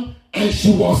 number one, and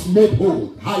she was made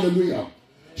whole. Hallelujah.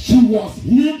 She was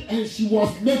healed and she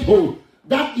was made whole.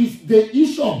 That is, the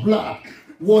issue of blood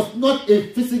was not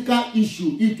a physical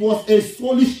issue. It was a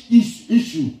soulish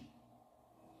issue.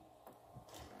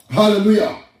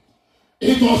 Hallelujah.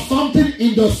 It was something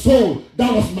in the soul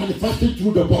that was manifesting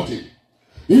through the body.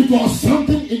 It was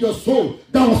something in the soul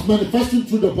that was manifesting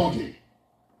through the body.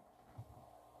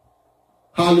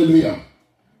 Hallelujah.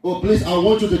 Oh, please, I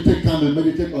want you to take time and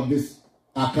meditate on this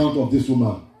account of this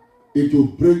woman. It will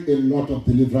bring a lot of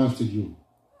deliverance to you.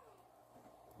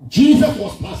 Jesus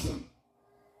was passing.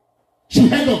 She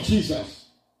heard of Jesus.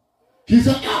 She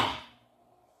said,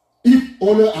 if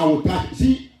only I would touch.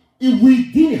 See,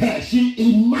 within her, she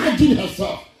imagined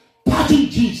herself touching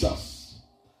Jesus.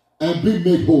 and being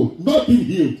made whole, not being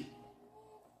healed.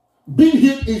 Being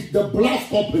healed is the blood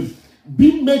stopping.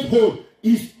 Being made whole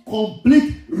is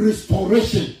complete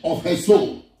restoration of her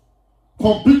soul.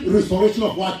 Complete restoration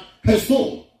of what? Her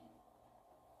soul.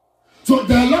 So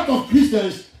there are a lot of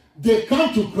Christians, they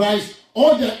come to Christ,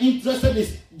 all they're interested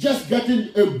is just getting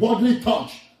a bodily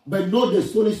touch, but not the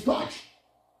soulish touch.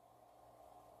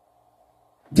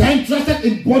 They're interested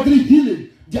in bodily healing.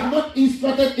 They are not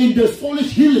interested in the soulish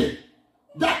healing.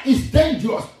 That is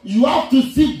dangerous. You have to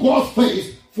seek God's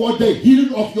face for the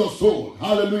healing of your soul.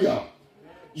 Hallelujah.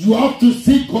 You have to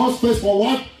seek God's face for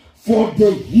what? For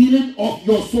the healing of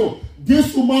your soul.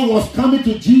 This woman was coming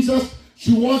to Jesus.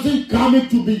 She wasn't coming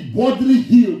to be bodily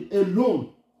healed alone.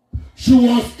 She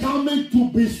was coming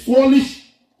to be soulish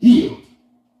healed.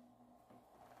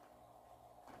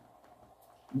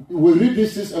 We read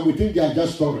this and we think they are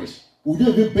just stories. We don't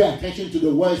even pay attention to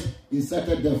the words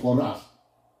inserted there for us.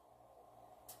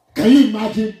 Can you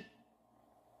imagine?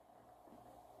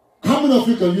 How many of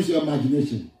you can use your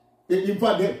imagination? In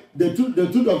fact, the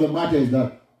truth of the matter is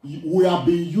that we have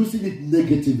been using it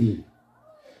negatively.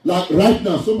 Like right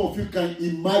now, some of you can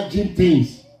imagine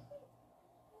things.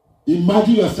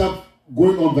 Imagine yourself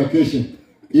going on vacation.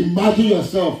 Imagine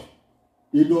yourself,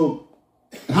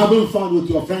 having fun with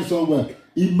your friends somewhere.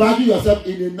 Imagine yourself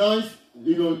in a nice,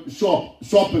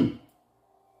 shopping,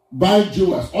 buying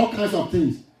jewels, all kinds of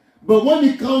things. But when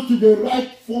it comes to the right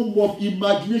form of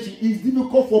imagination, it's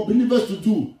difficult for believers to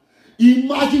do.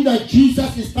 Imagine that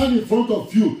Jesus is standing in front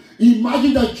of you.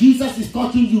 Imagine that Jesus is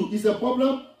touching you. Is a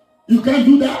problem? You can't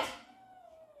do that.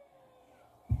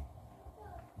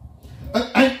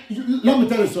 And let me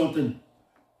tell you something.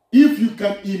 If you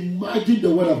can imagine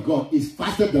the word of God, it's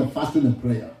faster than fasting and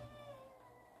prayer.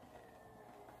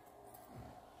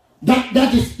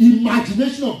 That is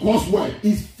imagination of God's word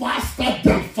is faster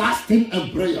than fasting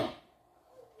and prayer.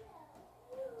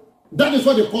 That is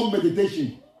what they call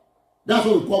meditation. That's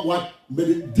what we call what?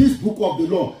 This book of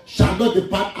the law shall not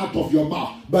depart out of your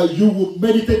mouth, but you will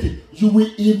meditate it. You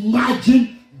will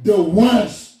imagine the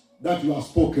words that you have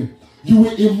spoken. You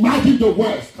will imagine the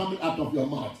words coming out of your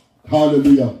mouth.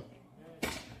 Hallelujah.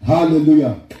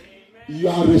 Hallelujah. You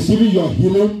are receiving your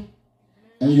healing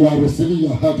and you are receiving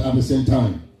your health at the same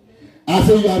time. I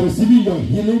say you are receiving your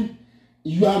healing,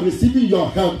 you are receiving your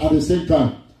health at the same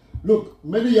time. Look,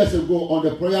 many years ago on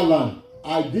the prayer line,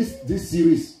 I did this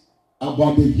series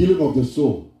about the healing of the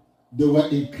soul. There were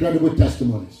incredible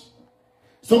testimonies.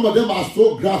 Some of them are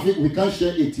so graphic, we can't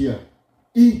share it here.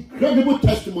 Incredible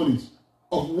testimonies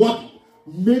of what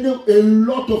a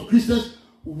lot of Christians,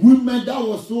 women that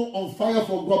were so on fire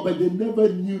for God, but they never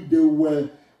knew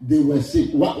they were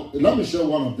sick. Let me share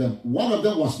one of them. One of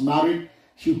them was married.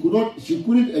 She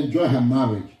couldn't enjoy her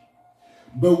marriage.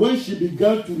 But when she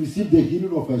began to receive the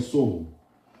healing of her soul,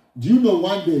 do you know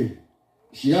one day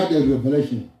she had a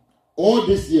revelation? All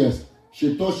these years,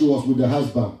 she thought she was with the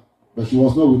husband, but she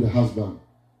was not with the husband.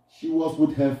 She was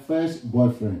with her first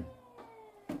boyfriend.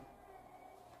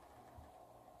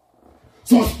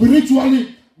 So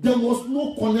spiritually, there was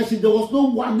no connection, there was no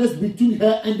oneness between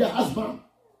her and the husband.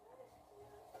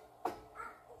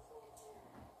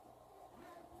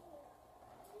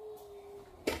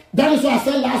 That is what I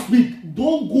said last week.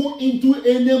 Don't go into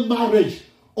any marriage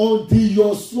until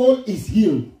your soul is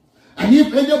healed. And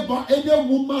if any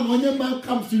woman or any man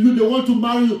comes to you, they want to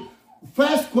marry you.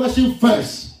 First question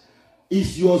first.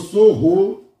 Is your soul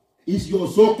whole? Is your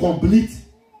soul complete?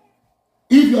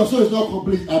 If your soul is not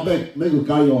complete, I beg, make you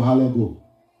carry your harlot go.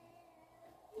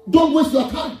 Don't waste your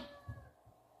time.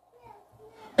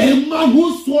 A man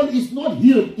whose soul is not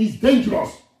healed is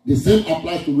dangerous. The same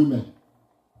applies to women.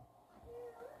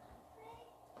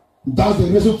 That's the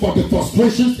reason for the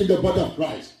frustrations in the body of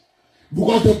Christ.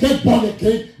 Because they get born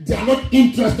again, they are not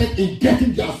interested in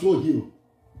getting their soul healed.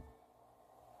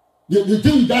 You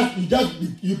think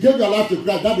you gave your life to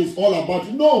Christ, that is all about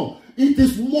it. No, it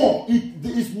is more. It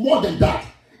is more than that.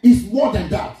 It's more than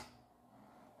that.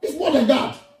 It's more than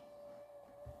that.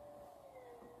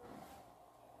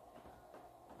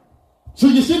 So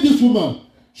you see this woman,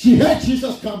 she heard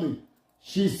Jesus coming.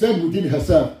 She said within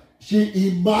herself, she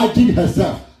imagined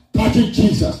herself touching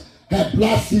Jesus, her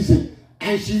blood season,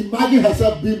 and she imagined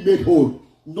herself being made whole,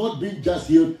 not being just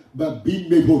healed, but being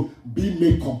made whole, being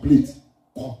made complete.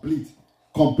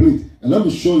 And let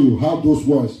me show you how those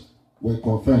words were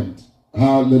confirmed.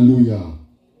 Hallelujah.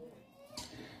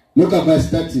 Look at verse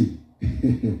 30.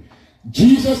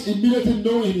 Jesus immediately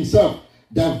knowing himself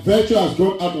that virtue has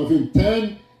gone out of him,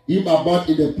 turned him about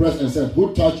in the press and said,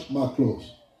 who touched my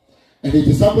clothes? And the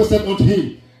disciples said unto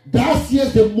him, thou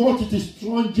seest the multitude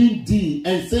thronging thee,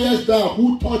 and sayest thou,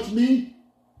 who touched me?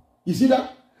 You see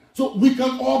that? So we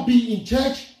can all be in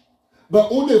church, but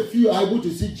only a few are able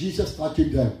to see Jesus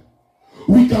touching them.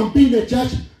 We can be in the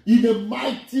church,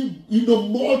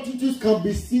 multitudes can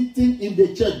be sitting in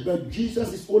the church, but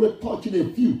Jesus is only touching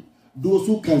a few. Those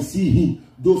who can see him,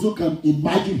 those who can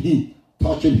imagine him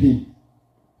touching him.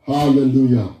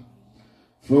 Hallelujah.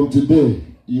 From today,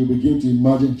 you begin to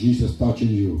imagine Jesus touching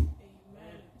you.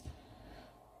 Amen.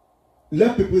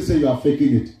 Let people say you are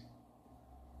faking it.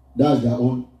 That's their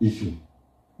own issue.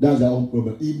 That's their own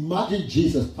problem. Imagine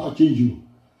Jesus touching you.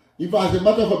 If as a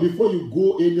matter of fact, before you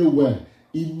go anywhere,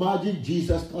 imagine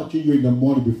Jesus touching you in the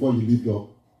morning before you leave your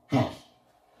house.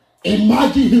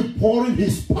 Imagine him pouring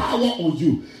his power on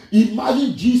you.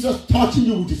 Imagine Jesus touching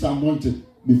you with his anointing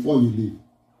before you leave.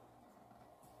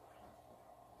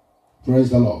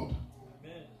 Praise the Lord.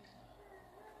 Amen.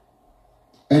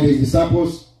 And his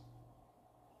disciples,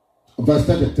 verse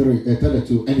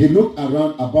 32, and he looked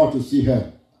around about to see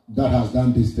her that has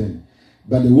done this thing.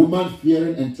 But the woman,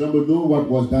 fearing and trembling, knowing what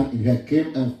was done in her,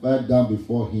 came and fell down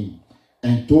before him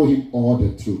and told him all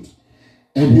the truth.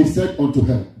 And he said unto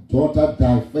her, Daughter,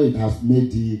 thy faith has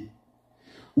made thee.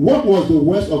 What was the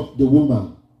words of the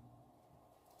woman?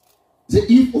 Say,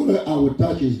 if only I will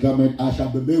touch his garment, I shall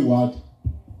be made what?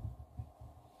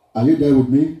 Are you there with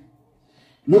me?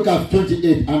 Look at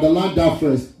 28. Underline that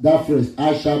phrase,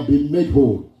 I shall be made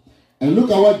whole. And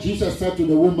look at what Jesus said to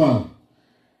the woman.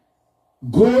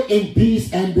 Go in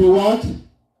peace and be what?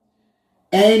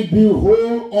 And be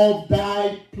whole of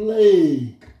thy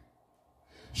plague.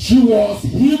 She was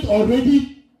healed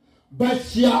already, but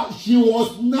she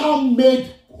was now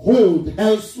made whole.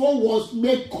 Her soul was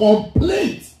made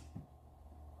complete.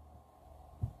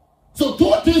 So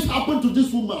two things happened to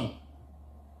this woman.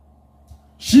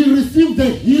 She received the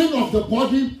healing of the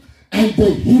body and the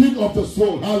healing of the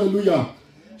soul. Hallelujah.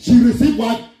 She received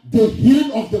what? The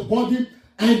healing of the body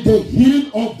and the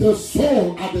healing of the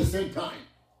soul at the same time.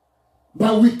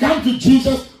 But we come to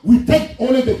Jesus, we take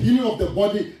only the healing of the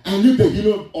body and leave the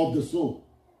healing of the soul.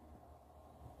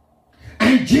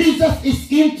 And Jesus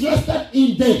is interested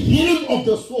in the healing of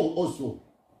the soul also.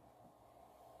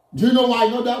 Do you know why I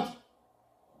know that?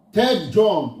 3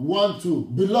 John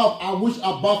 1:2. Beloved, I wish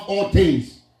above all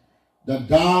things that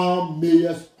thou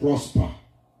mayest prosper.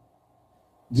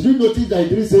 Did you notice that he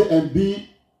didn't say and be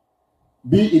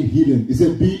in healing? He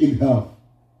said be in health.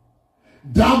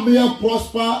 Thou mayest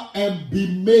prosper and be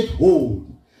made whole.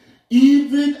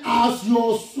 Even as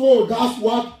your soul, that's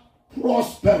what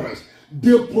prosperous.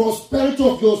 The prosperity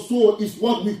of your soul is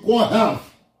what we call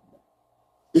health.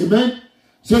 Amen?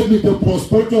 Say me, the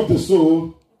prosperity of the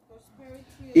soul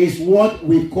is what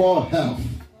we call health.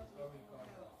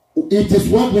 It is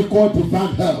what we call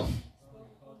divine health.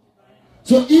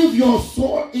 So if your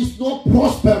soul is not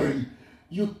prospering,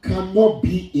 you cannot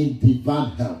be in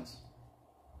divine health.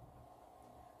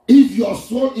 If your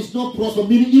soul is not prospering,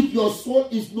 meaning if your soul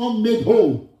is not made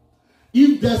whole,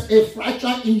 if there's a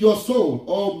fracture in your soul,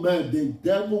 oh man, the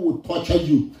devil will torture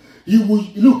you. He will,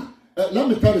 look, let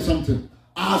me tell you something.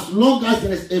 As long as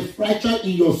there is a fracture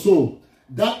in your soul,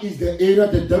 that is the area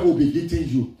the devil will be hitting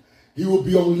you. He will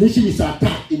be unleashing his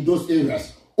attack in those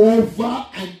areas over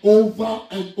and over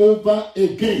and over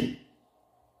again.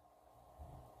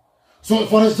 So,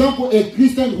 for example, a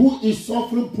Christian who is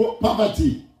suffering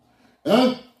poverty,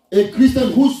 a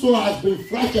Christian whose soul has been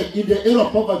fractured in the area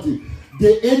of poverty,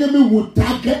 the enemy will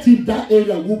target him that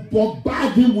area, will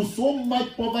bombard him with so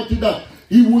much poverty that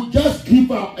he will just give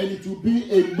up and it will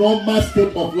be a normal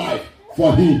state of life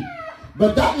for him.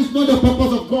 But that is not the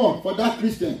purpose of God for that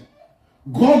Christian.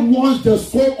 God wants the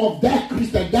soul of that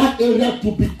Christian, that area,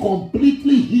 to be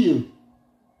completely healed.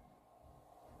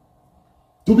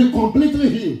 To be completely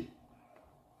healed.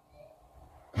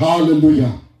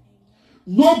 Hallelujah.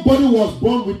 Nobody was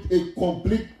born with a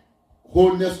complete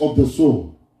wholeness of the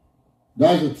soul.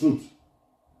 That is the truth.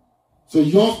 So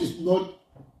yours is not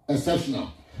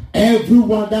exceptional.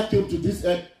 Everyone that came to this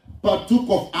earth partook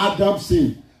of Adam's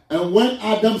sin. And when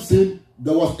Adam sinned,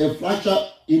 there was a fracture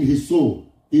in his soul.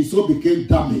 His soul became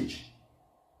damaged.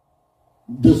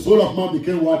 The soul of man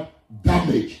became what?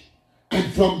 Damaged.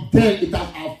 And from then it has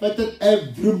affected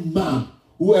every man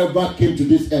who ever came to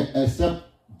this earth except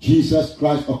Jesus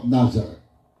Christ of Nazareth.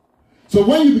 So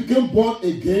when you became born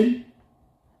again,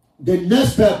 the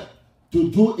next step to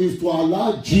do is to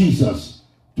allow Jesus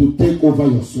to take over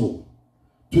your soul,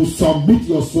 to submit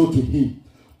your soul to him,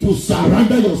 to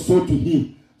surrender your soul to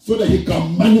him, so that he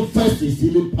can manifest his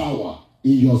healing power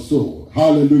in your soul.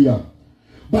 Hallelujah.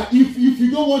 But if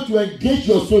you don't want to engage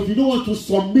your soul, if you don't want to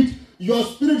submit, your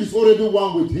spirit is already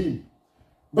one with him.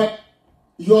 But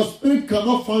your spirit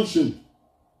cannot function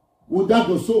without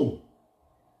your soul.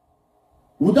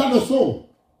 without the soul.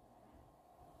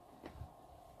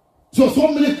 So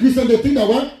many Christians, they think that,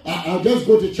 well, I'll just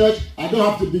go to church. I don't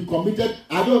have to be committed.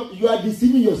 You are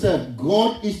deceiving yourself.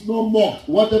 God is not mocked.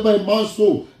 Whatever a man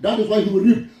sow, that is what he will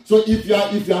reap. So if you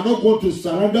are not going to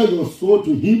surrender your soul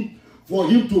to him, for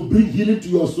him to bring healing to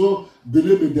your soul,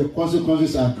 believe me, the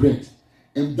consequences are great.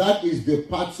 And that is the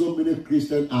part so many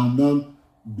Christians are now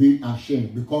being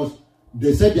ashamed, because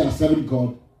they say they are serving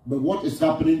God, but what is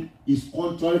happening is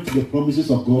contrary to the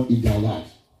promises of God in their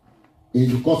lives.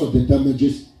 It's because of the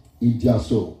damages in their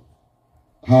soul.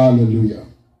 Hallelujah.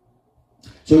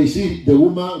 So you see, the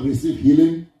woman received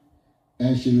healing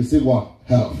and she received what?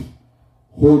 Health.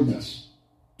 Wholeness.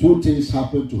 Two things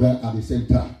happened to her at the same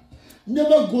time.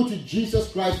 Never go to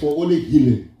Jesus Christ for only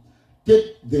healing.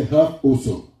 Take the health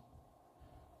also.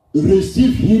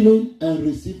 Receive healing and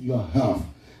receive your health.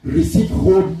 Receive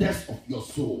wholeness of your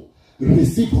soul.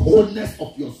 Receive wholeness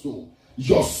of your soul.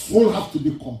 Your soul has to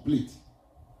be complete.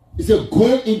 It's a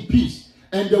go in peace.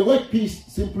 And the word peace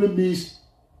simply means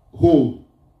whole,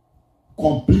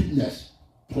 completeness,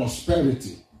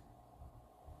 prosperity.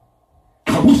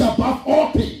 I wish above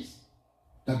all things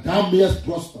that thou mayest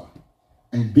prosper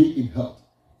and be in health,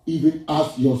 even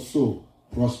as your soul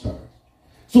prospers.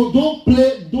 So don't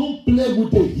play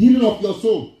with the healing of your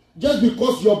soul. Just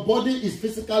because your body is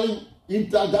physically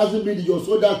intact doesn't mean your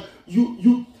soul that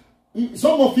you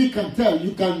some of you can tell,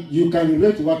 you can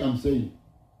relate to what I'm saying.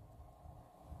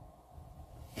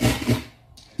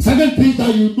 Certain things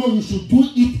that you know you should do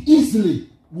it easily,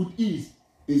 with ease,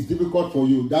 is difficult for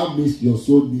you. That means your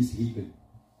soul needs healing.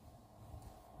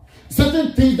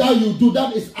 Certain things that you do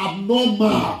that is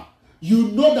abnormal, you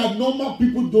know that normal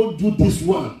people don't do this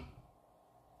one.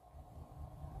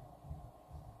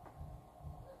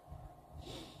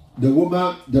 The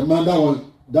man that was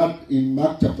that in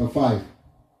Mark chapter 5,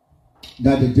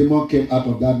 that the demon came out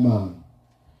of that man.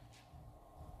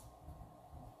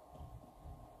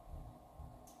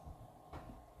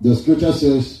 The scripture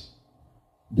says,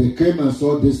 they came and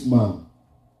saw this man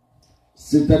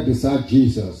seated beside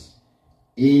Jesus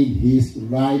in his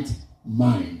right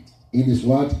mind. In his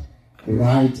what?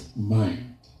 Right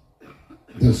mind.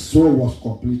 The soul was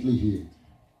completely healed.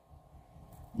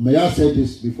 May I say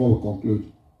this before we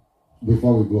conclude?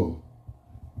 Before we go.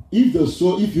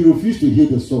 If you refuse to heal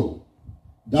the soul,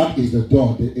 that is the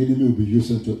door the enemy will be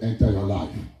using to enter your life.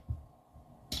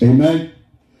 Amen.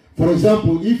 For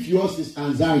example, if yours is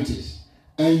anxieties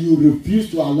and you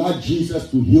refuse to allow Jesus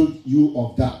to heal you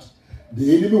of that,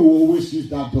 the enemy will always use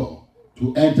that door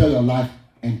to enter your life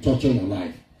and torture your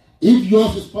life. If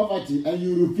yours is poverty and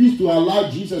you refuse to allow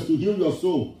Jesus to heal your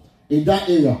soul in that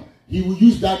area, he will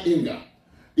use that area.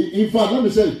 In fact, let me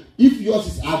say, if yours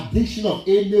is addiction of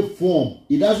any form,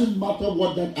 it doesn't matter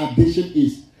what that addiction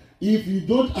is. If you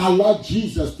don't allow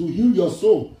Jesus to heal your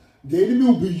soul, the enemy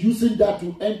will be using that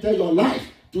to enter your life,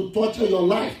 to torture your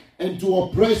life, and to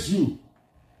oppress you.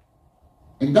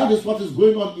 And that is what is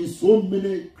going on in so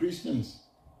many Christians.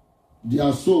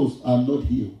 Their souls are not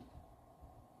healed.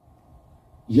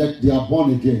 Yet they are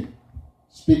born again.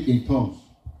 Speak in tongues.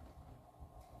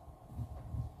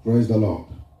 Praise the Lord.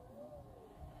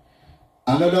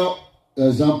 Another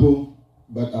example,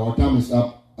 but our time is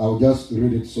up. I'll just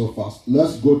read it so fast.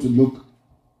 Let's go to Luke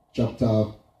chapter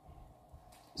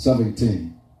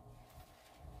 17.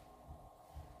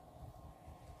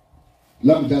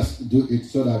 Let me just do it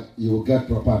so that you will get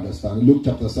proper understanding. Luke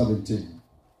chapter 17.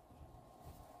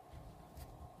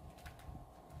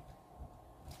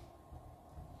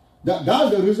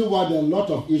 That's the reason why there are a lot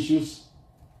of issues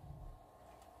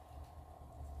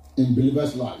in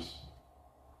believers' lives.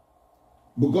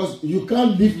 Because you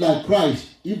can't live like Christ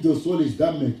if the soul is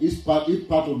damaged, if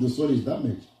part of the soul is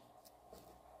damaged.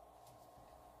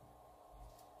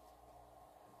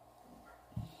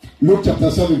 Luke chapter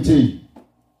 17.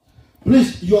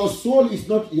 Please, your soul is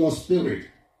not your spirit.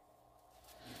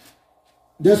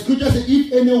 The scripture says,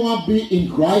 if anyone be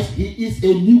in Christ, he is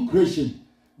a new creation.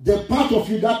 The part of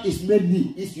you that is made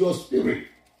new is your spirit.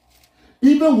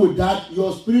 Even with that,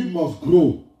 your spirit must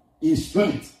grow in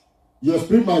strength. Your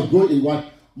spirit must grow in what?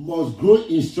 Must grow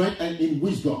in strength and in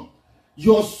wisdom.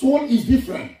 Your soul is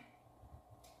different.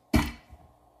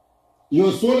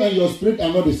 Your soul and your spirit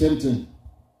are not the same thing.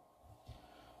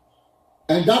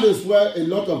 And that is where a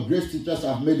lot of great teachers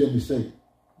have made a mistake.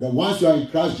 That once you are in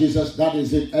Christ Jesus, that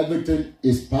is it. Everything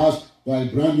is past. You are a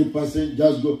brand new person.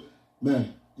 Just go.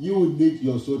 Man, you will need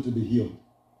your soul to be healed.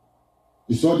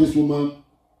 You saw this woman.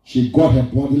 She got her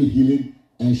bodily healing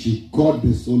and she got the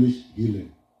soulish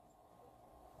healing.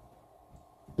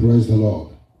 Praise the Lord.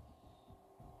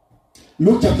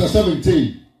 Luke chapter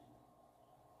 17.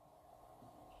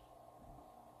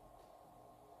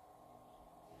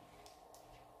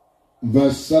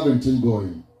 verse 17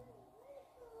 going.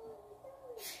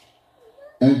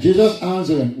 And Jesus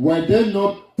answered, were there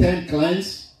not 10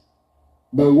 cleansed?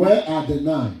 But where are the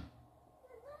 9?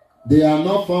 They are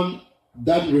not found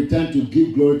that return to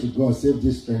give glory to God, save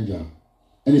this stranger.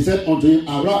 And he said unto him,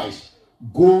 arise,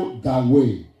 go thy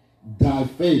way. Thy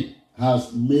faith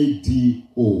has made thee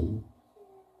whole.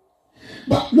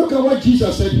 But look at what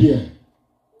Jesus said here.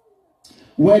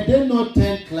 Were there not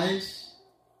 10 cleansed?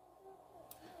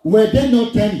 Were there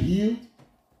not 10 healed?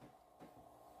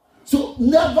 So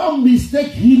never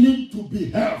mistake healing to be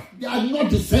health. They are not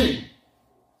the same.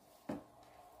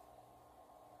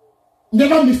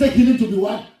 Never mistake healing to be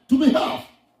what? To be health.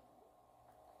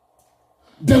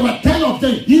 There were 10 of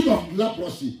them healed of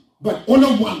leprosy, but only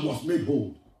one was made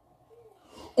whole.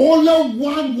 Only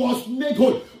one was made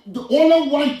whole. The only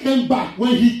one came back.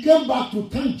 When he came back to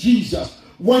thank Jesus,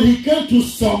 when he came to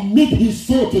submit his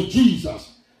soul to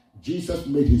Jesus, Jesus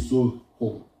made his soul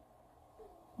whole.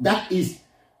 That is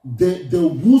the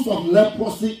wounds of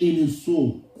leprosy in his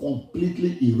soul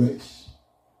completely erased.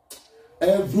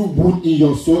 Every wound in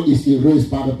your soul is erased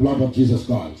by the blood of Jesus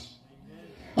Christ.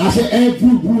 I say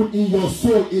every wound in your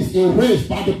soul is erased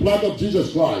by the blood of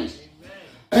Jesus Christ.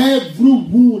 Every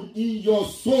wound in your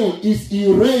soul is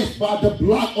erased by the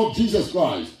blood of Jesus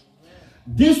Christ.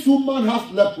 This woman has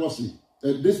leprosy.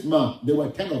 This man, there were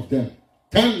 10 of them.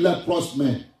 10 leprous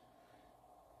men.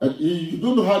 You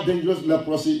don't know how dangerous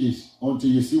leprosy is until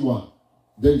you see one.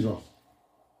 Dangerous.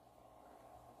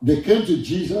 They came to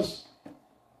Jesus.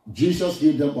 Jesus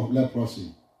healed them of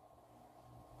leprosy.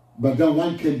 But then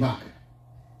one came back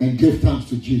and gave thanks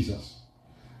to Jesus.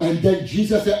 And then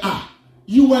Jesus said,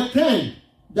 you were 10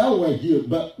 that were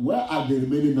healed, but where are the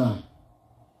remaining 9?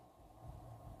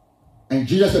 And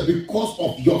Jesus said, because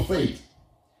of your faith.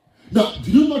 Now,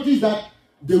 do you notice that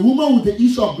the woman with the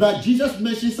issue of blood, Jesus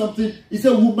mentioned something. He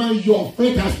said, woman, your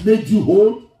faith has made you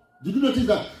whole. Did you notice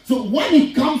that? So when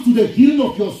it comes to the healing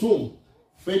of your soul,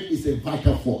 faith is a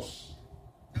vital force.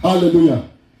 Hallelujah.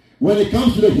 When it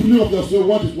comes to the healing of your soul,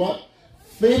 what is what?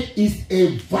 Faith is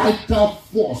a vital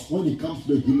force when it comes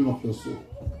to the healing of your soul.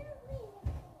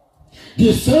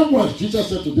 The same words Jesus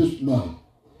said to this man.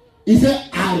 He said,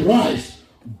 arise,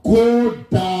 go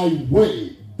thy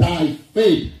way. Thy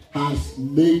faith has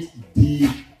made thee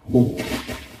whole.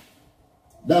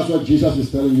 That's what Jesus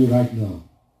is telling you right now.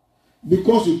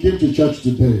 Because you came to church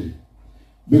today,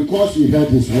 because you heard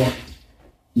his word,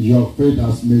 your faith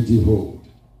has made you whole.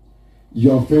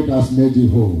 Your faith has made you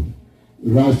whole.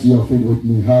 Rise to your feet with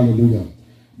me. Hallelujah.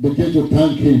 Begin to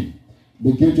thank him.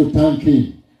 Begin to thank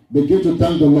him. Begin to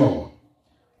thank the Lord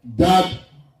that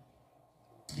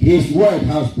his word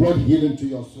has brought healing to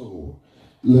your soul.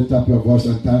 Lift up your voice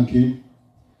and thank him.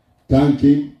 Thank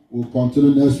him. We'll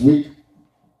continue next week.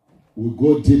 We'll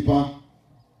go deeper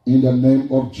in the name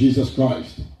of Jesus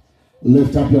Christ.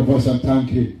 Lift up your voice and thank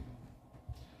him.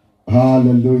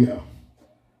 Hallelujah.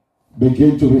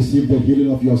 Begin to receive the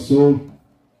healing of your soul.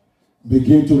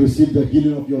 Begin to receive the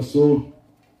healing of your soul.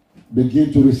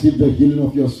 Begin to receive the healing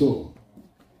of your soul.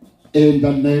 In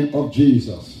the name of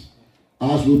Jesus.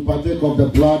 As we partake of the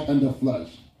blood and the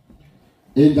flesh.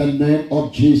 In the name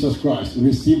of Jesus Christ.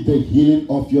 Receive the healing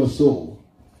of your soul.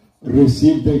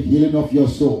 Receive the healing of your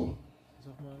soul.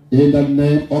 In the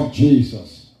name of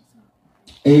Jesus.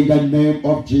 In the name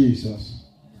of Jesus.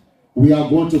 We are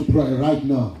going to pray right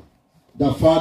now. The Father